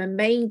from a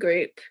main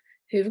group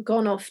who've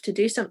gone off to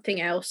do something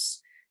else.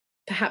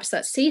 Perhaps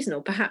that's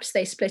seasonal. Perhaps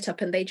they split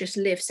up and they just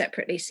live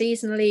separately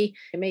seasonally.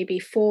 Maybe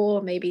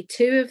 4, maybe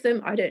 2 of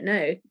them. I don't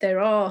know. There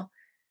are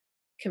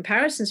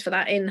comparisons for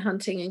that in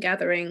hunting and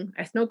gathering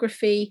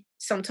ethnography.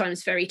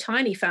 Sometimes very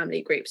tiny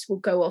family groups will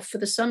go off for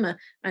the summer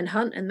and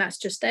hunt, and that's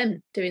just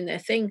them doing their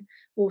thing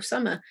all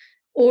summer.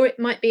 Or it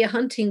might be a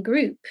hunting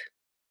group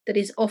that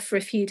is off for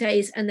a few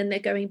days and then they're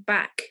going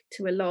back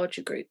to a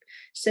larger group.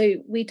 So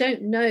we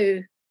don't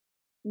know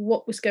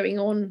what was going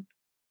on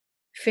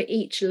for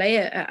each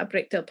layer at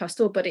Abric del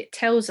Pastor, but it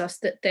tells us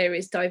that there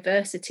is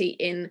diversity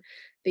in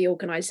the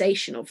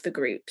organization of the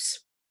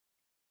groups.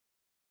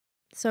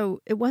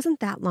 So it wasn't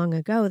that long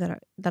ago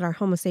that our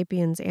Homo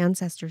sapiens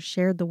ancestors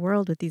shared the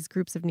world with these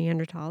groups of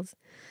Neanderthals,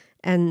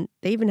 and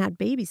they even had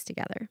babies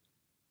together.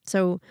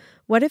 So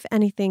what, if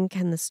anything,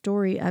 can the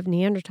story of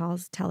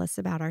Neanderthals tell us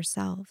about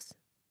ourselves?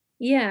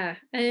 Yeah,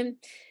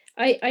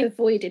 I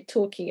avoided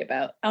talking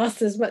about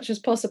us as much as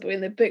possible in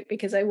the book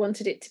because I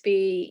wanted it to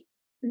be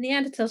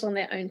Neanderthals on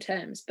their own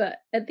terms. But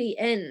at the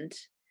end,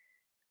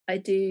 I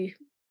do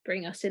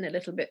bring us in a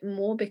little bit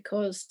more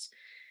because,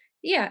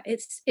 yeah,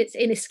 it's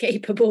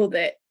inescapable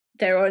that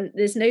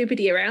there's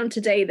nobody around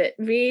today that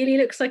really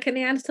looks like a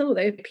Neanderthal,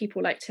 although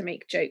people like to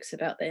make jokes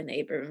about their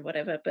neighbor and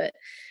whatever, but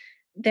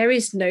there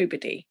is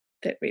nobody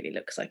that really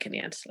looks like a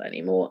Neanderthal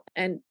anymore.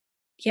 And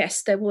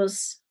yes, there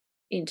was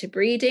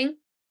interbreeding,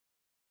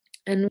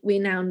 and we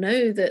now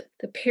know that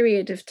the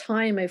period of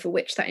time over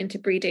which that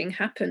interbreeding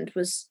happened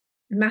was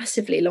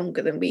massively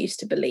longer than we used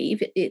to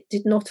believe. It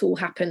did not all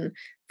happen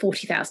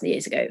 40,000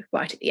 years ago,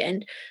 right at the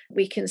end.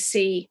 We can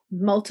see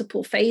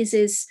multiple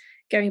phases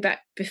going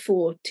back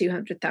before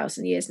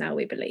 200,000 years now,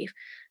 we believe.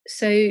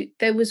 So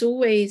there was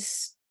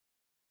always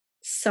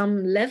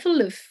some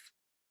level of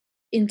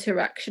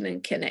interaction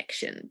and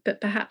connection, but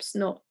perhaps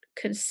not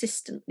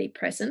consistently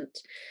present.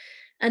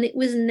 And it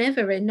was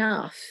never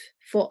enough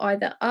for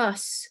either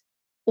us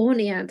or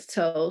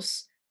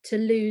Neanderthals to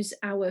lose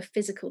our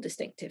physical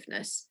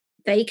distinctiveness.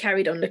 They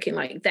carried on looking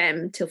like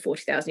them till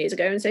 40,000 years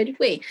ago, and so did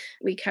we.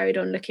 We carried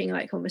on looking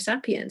like Homo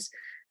sapiens.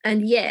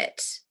 And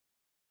yet,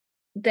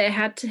 there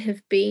had to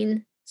have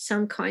been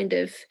some kind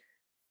of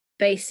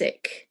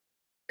basic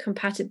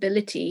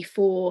compatibility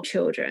for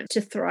children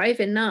to thrive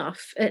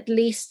enough, at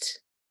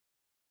least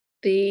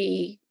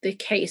the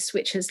case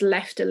which has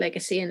left a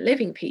legacy in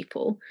living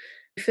people,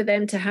 for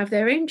them to have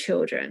their own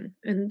children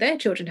and their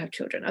children have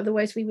children.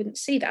 Otherwise, we wouldn't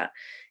see that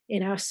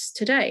in us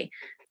today.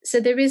 So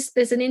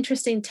there's an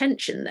interesting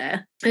tension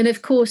there. And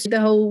of course, the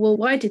whole, well,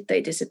 why did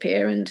they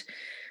disappear and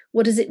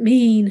what does it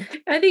mean?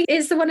 I think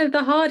it's one of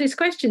the hardest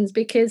questions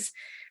because,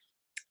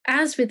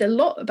 as with a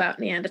lot about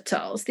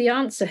Neanderthals, the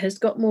answer has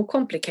got more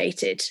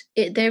complicated.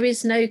 There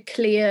is no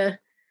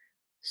clear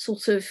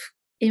sort of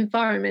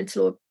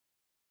environmental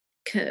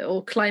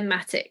or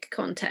climatic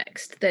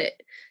context that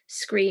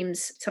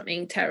screams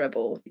something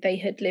terrible. They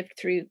had lived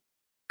through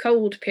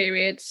cold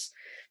periods,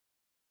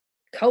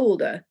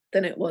 colder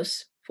than it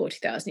was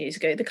 40,000 years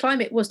ago. The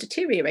climate was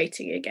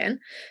deteriorating again,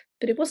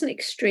 but it wasn't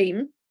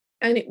extreme,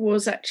 and it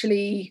was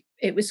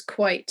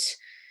quite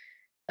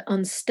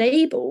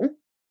unstable.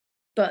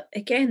 But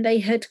again, they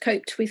had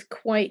coped with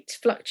quite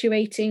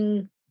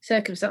fluctuating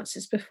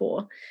circumstances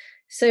before.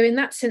 So in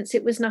that sense,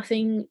 it was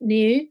nothing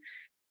new.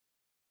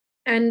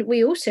 And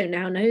we also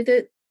now know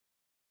that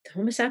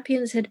Homo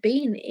sapiens had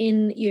been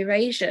in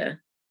Eurasia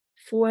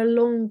for a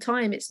long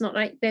time. It's not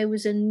like there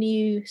was a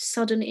new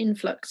sudden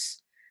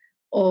influx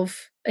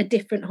of a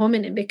different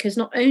hominin, because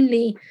not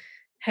only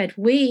had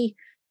we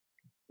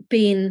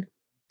been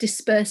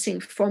dispersing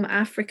from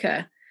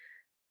Africa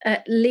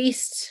at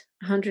least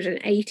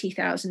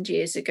 180,000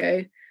 years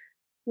ago,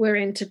 we're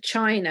into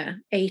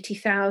China,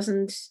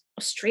 80,000,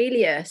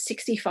 Australia,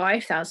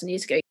 65,000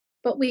 years ago.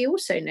 But we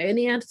also know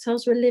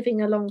Neanderthals were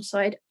living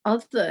alongside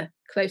other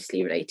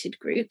closely related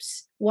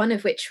groups, one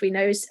of which we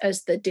know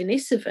as the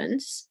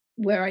Denisovans,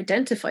 were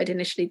identified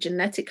initially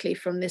genetically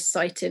from this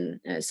site in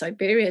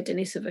Siberia,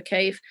 Denisova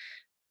Cave.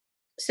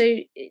 So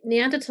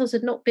Neanderthals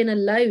had not been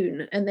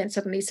alone and then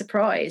suddenly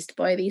surprised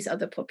by these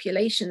other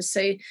populations.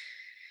 So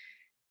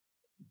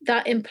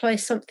that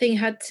implies something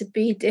had to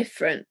be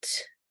different.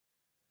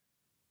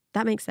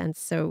 That makes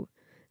sense. So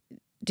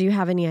do you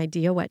have any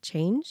idea what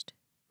changed?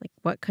 Like,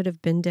 what could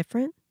have been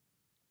different?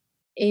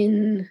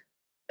 In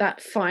that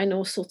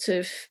final sort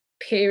of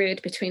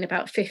period between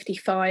about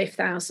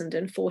 55,000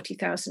 and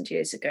 40,000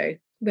 years ago,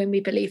 when we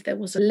believe there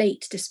was a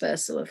late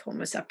dispersal of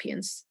Homo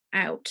sapiens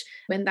out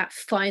when that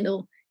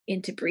final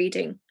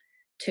interbreeding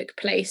took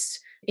place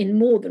in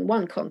more than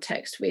one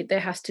context. There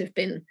has to have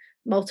been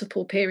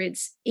multiple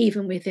periods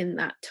even within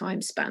that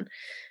time span.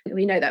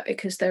 We know that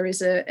because there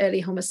is an early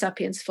Homo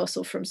sapiens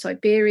fossil from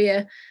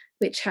Siberia,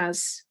 which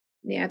has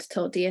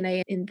Neanderthal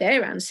DNA in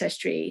their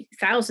ancestry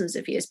thousands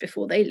of years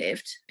before they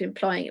lived,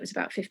 implying it was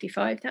about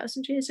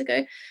 55,000 years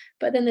ago.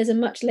 But then there's a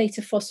much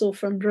later fossil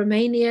from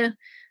Romania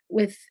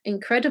with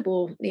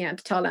incredible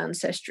Neanderthal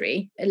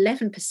ancestry,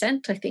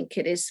 11%, I think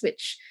it is,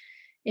 which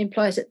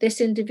implies that this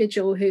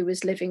individual who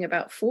was living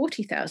about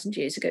 40,000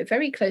 years ago,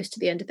 very close to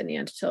the end of the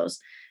Neanderthals,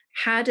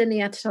 had a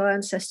Neanderthal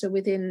ancestor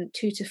within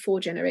 2 to 4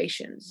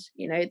 generations.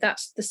 You know,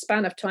 that's the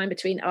span of time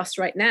between us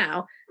right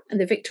now and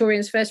the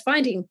Victorians first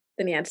finding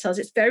the Neanderthals.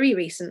 It's very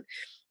recent.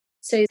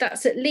 So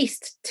that's at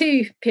least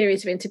 2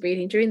 periods of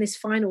interbreeding during this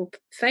final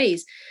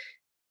phase.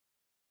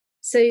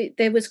 So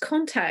there was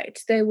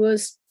contact, there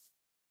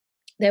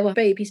were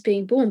babies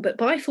being born, but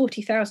by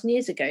 40,000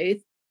 years ago,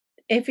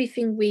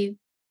 everything we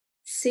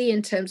see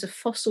in terms of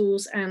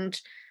fossils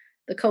and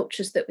the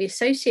cultures that we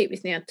associate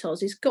with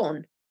Neanderthals is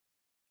gone.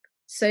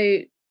 So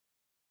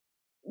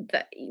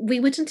that we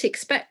wouldn't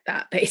expect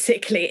that,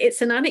 basically.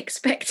 It's an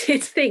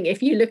unexpected thing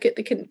if you look at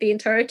the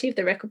entirety of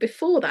the record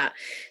before that.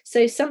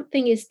 So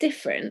something is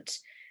different.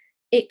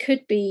 It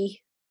could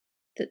be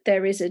that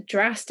there is a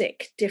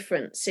drastic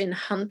difference in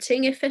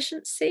hunting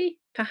efficiency.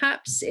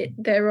 Perhaps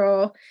there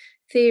are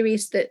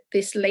theories that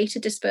this later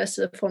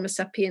dispersal of Homo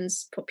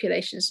sapiens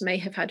populations may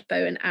have had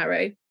bow and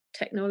arrow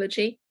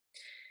technology.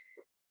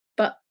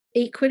 But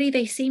equally,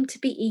 they seem to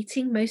be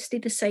eating mostly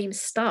the same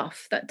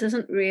stuff. That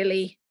doesn't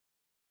really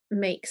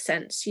make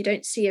sense. You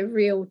don't see a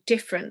real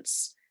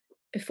difference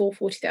before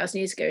 40,000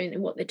 years ago in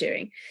what they're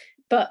doing.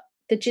 But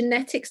the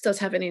genetics does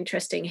have an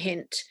interesting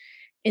hint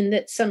in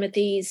that some of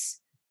these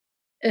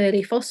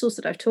early fossils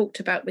that I've talked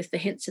about with the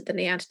hints of the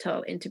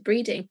Neanderthal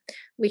interbreeding,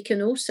 we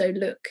can also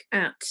look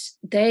at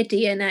their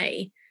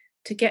DNA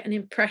to get an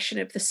impression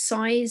of the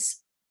size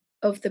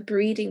of the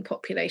breeding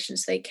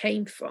populations they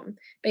came from,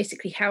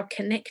 basically how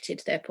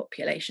connected their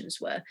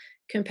populations were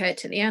compared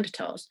to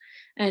Neanderthals.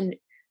 And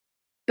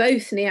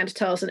both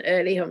Neanderthals and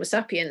early Homo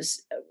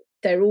sapiens,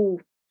 they're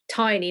all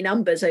tiny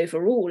numbers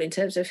overall in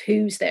terms of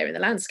who's there in the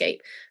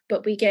landscape,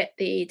 but we get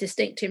the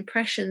distinct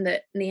impression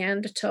that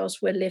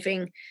Neanderthals were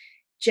living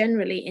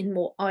generally in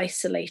more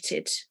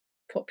isolated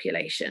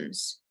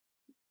populations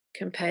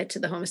compared to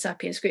the Homo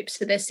sapiens group.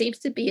 So there seems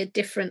to be a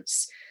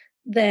difference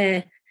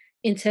there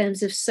in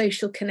terms of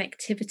social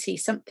connectivity.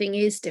 Something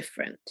is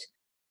different.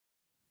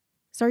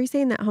 So are you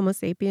saying that Homo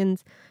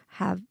sapiens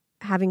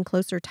having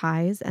closer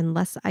ties and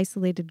less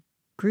isolated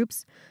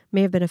groups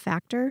may have been a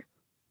factor?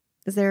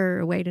 Is there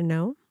a way to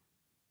know?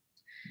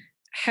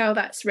 How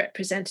that's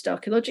represented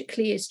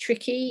archaeologically is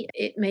tricky.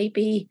 It may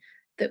be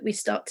that we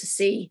start to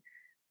see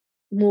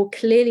more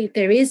clearly,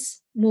 there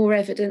is more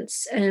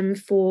evidence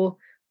for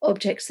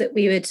objects that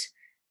we would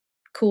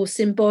call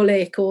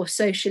symbolic or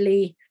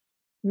socially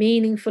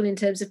meaningful in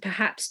terms of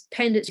perhaps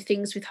pendant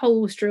things with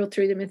holes drilled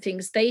through them and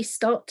things. They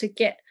start to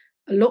get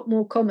a lot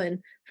more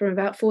common from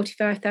about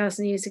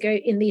 45,000 years ago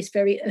in these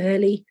very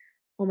early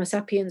Homo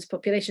sapiens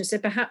populations. So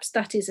perhaps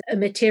that is a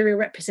material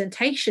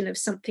representation of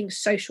something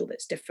social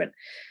that's different.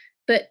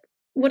 But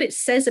what it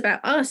says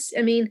about us,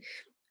 I mean,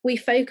 we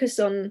focus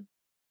on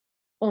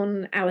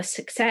our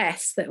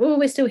success, that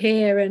we're still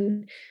here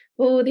and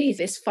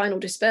this final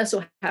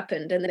dispersal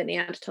happened and then the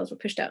Neanderthals were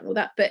pushed out and all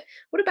that. But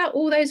what about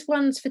all those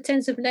ones for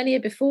tens of millennia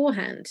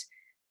beforehand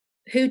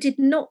who did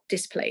not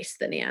displace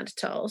the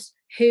Neanderthals,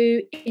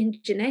 who in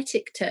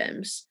genetic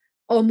terms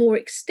are more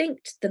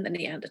extinct than the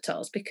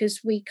Neanderthals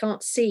because we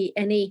can't see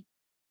any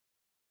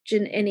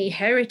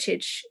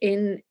heritage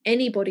in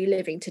anybody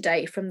living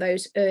today from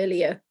those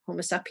earlier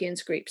Homo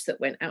sapiens groups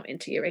that went out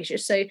into Eurasia.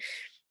 So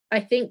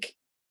I think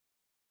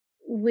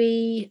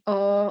we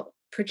are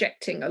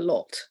projecting a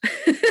lot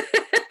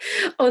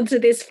onto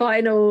this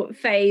final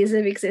phase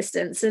of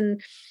existence.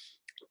 And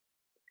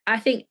I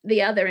think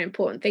the other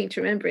important thing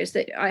to remember is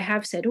that I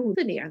have said,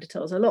 the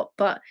Neanderthals a lot,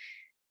 but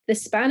the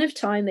span of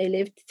time they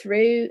lived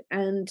through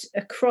and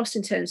across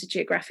in terms of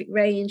geographic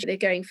range, they're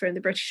going from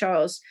the British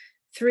Isles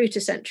through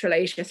to Central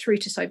Asia, through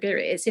to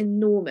Siberia. It's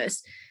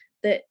enormous.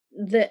 That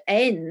the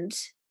end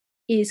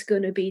is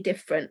going to be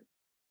different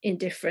in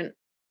different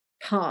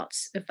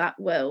parts of that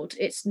world.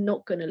 It's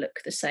not going to look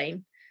the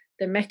same.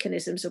 The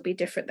mechanisms will be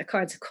different. The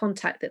kinds of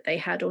contact that they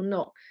had or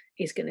not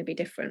is going to be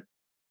different.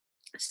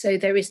 So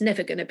there is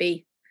never going to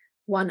be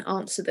one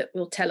answer that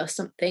will tell us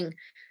something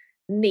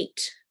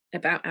neat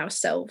about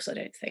ourselves, I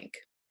don't think.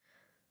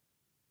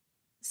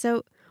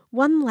 So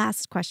one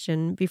last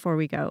question before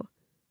we go.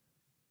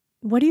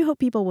 What do you hope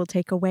people will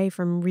take away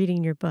from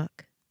reading your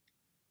book?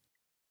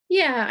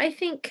 Yeah, I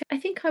think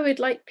I would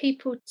like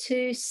people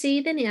to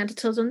see the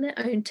Neanderthals on their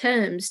own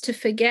terms, to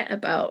forget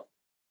about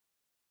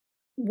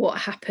what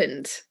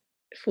happened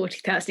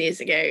 40,000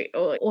 years ago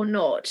or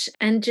not,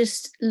 and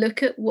just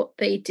look at what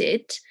they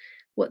did,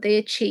 what they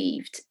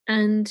achieved,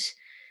 and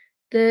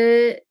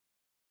the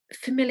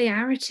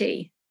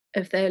familiarity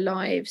of their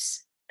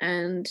lives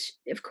And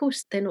of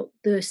course, they're not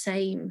the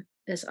same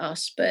as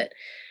us, but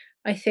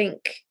I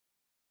think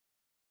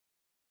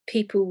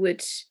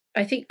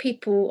I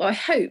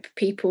hope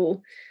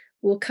people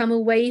will come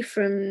away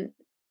from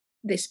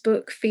this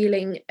book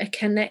feeling a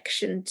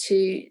connection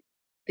to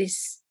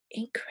this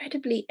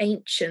incredibly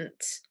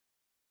ancient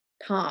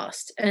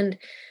past. And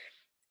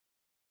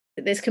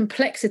there's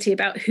complexity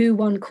about who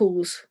one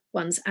calls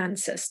one's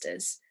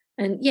ancestors.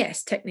 And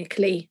yes,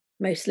 technically,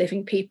 most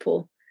living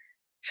people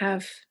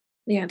have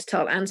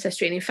Neanderthal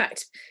ancestry. And in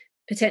fact,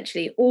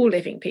 potentially all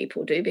living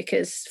people do,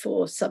 because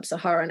for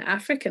sub-Saharan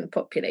African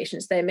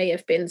populations, there may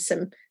have been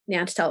some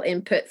Neanderthal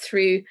input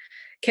through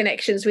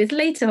connections with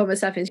later Homo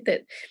sapiens,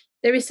 that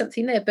there is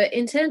something there. But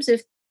in terms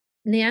of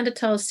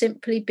Neanderthals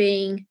simply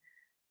being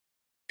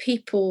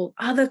people,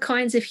 other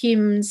kinds of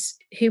humans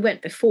who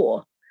went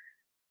before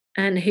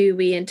and who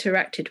we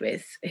interacted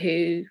with,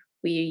 who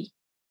we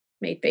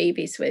made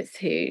babies with,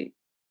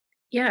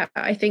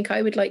 I think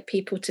I would like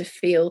people to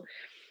feel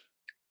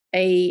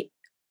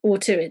or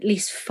to at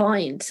least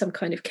find some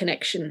kind of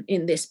connection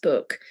in this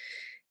book,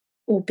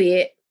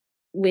 albeit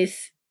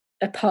with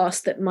a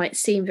past that might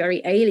seem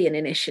very alien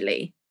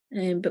initially.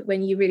 But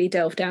when you really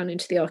delve down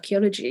into the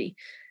archaeology,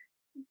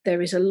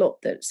 there is a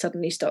lot that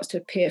suddenly starts to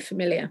appear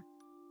familiar.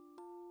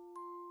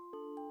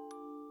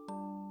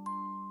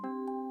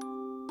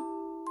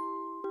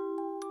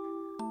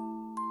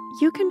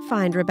 You can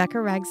find Rebecca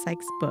Wragg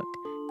Sykes' book,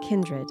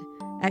 Kindred,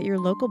 at your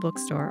local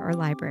bookstore or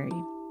library.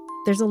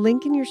 There's a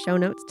link in your show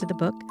notes to the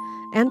book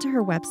and to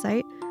her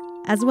website,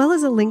 as well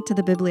as a link to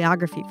the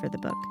bibliography for the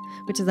book,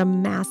 which is a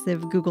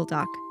massive Google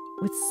Doc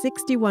with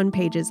 61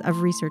 pages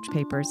of research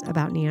papers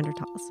about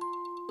Neanderthals.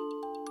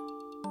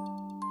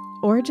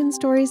 Origin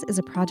Stories is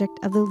a project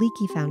of the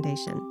Leakey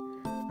Foundation,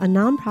 a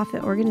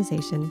nonprofit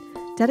organization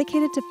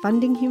dedicated to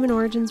funding human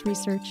origins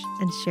research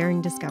and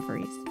sharing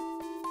discoveries.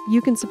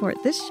 You can support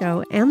this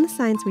show and the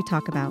science we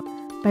talk about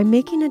by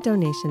making a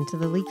donation to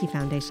the Leakey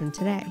Foundation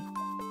today.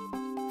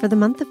 For the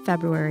month of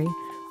February,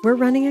 we're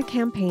running a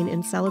campaign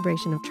in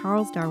celebration of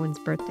Charles Darwin's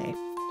birthday.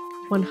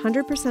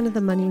 100% of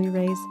the money we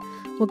raise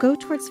will go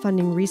towards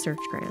funding research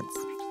grants.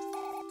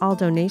 All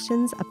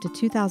donations up to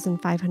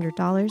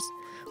 $2,500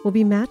 will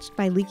be matched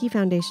by Leakey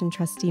Foundation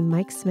trustee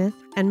Mike Smith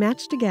and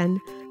matched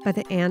again by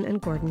the Ann and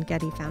Gordon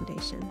Getty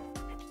Foundation.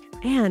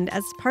 And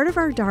as part of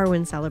our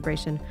Darwin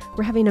celebration,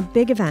 we're having a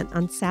big event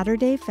on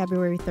Saturday,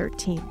 February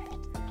 13th.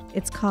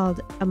 It's called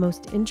A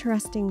Most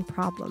Interesting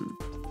Problem.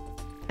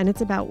 And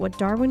it's about what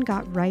Darwin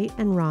got right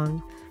and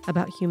wrong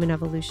about human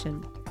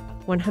evolution,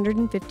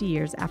 150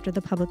 years after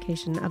the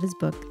publication of his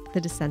book,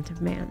 The Descent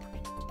of Man.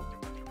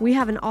 We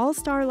have an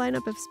all-star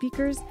lineup of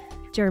speakers: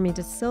 Jeremey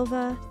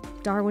DeSilva,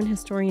 Darwin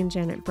historian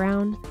Janet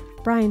Browne,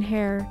 Brian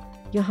Hare,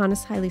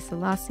 Yohannes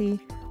Haile-Selassie,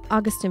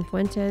 Augustin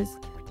Fuentes,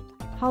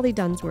 Holly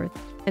Dunsworth,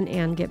 and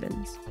Ann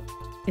Gibbons.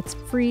 It's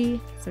free,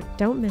 so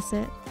don't miss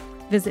it.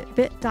 Visit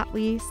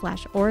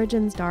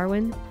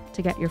bit.ly/originsdarwin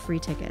to get your free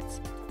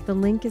tickets. The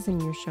link is in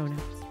your show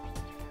notes.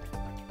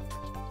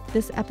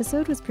 This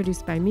episode was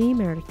produced by me,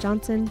 Meredith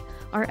Johnson.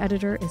 Our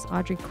editor is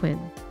Audrey Quinn.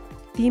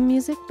 Theme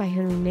music by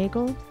Henry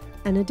Nagel,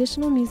 and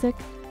additional music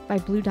by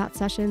Blue Dot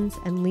Sessions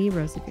and Lee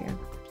Rosevere.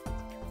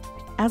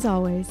 As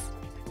always,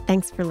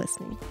 thanks for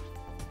listening.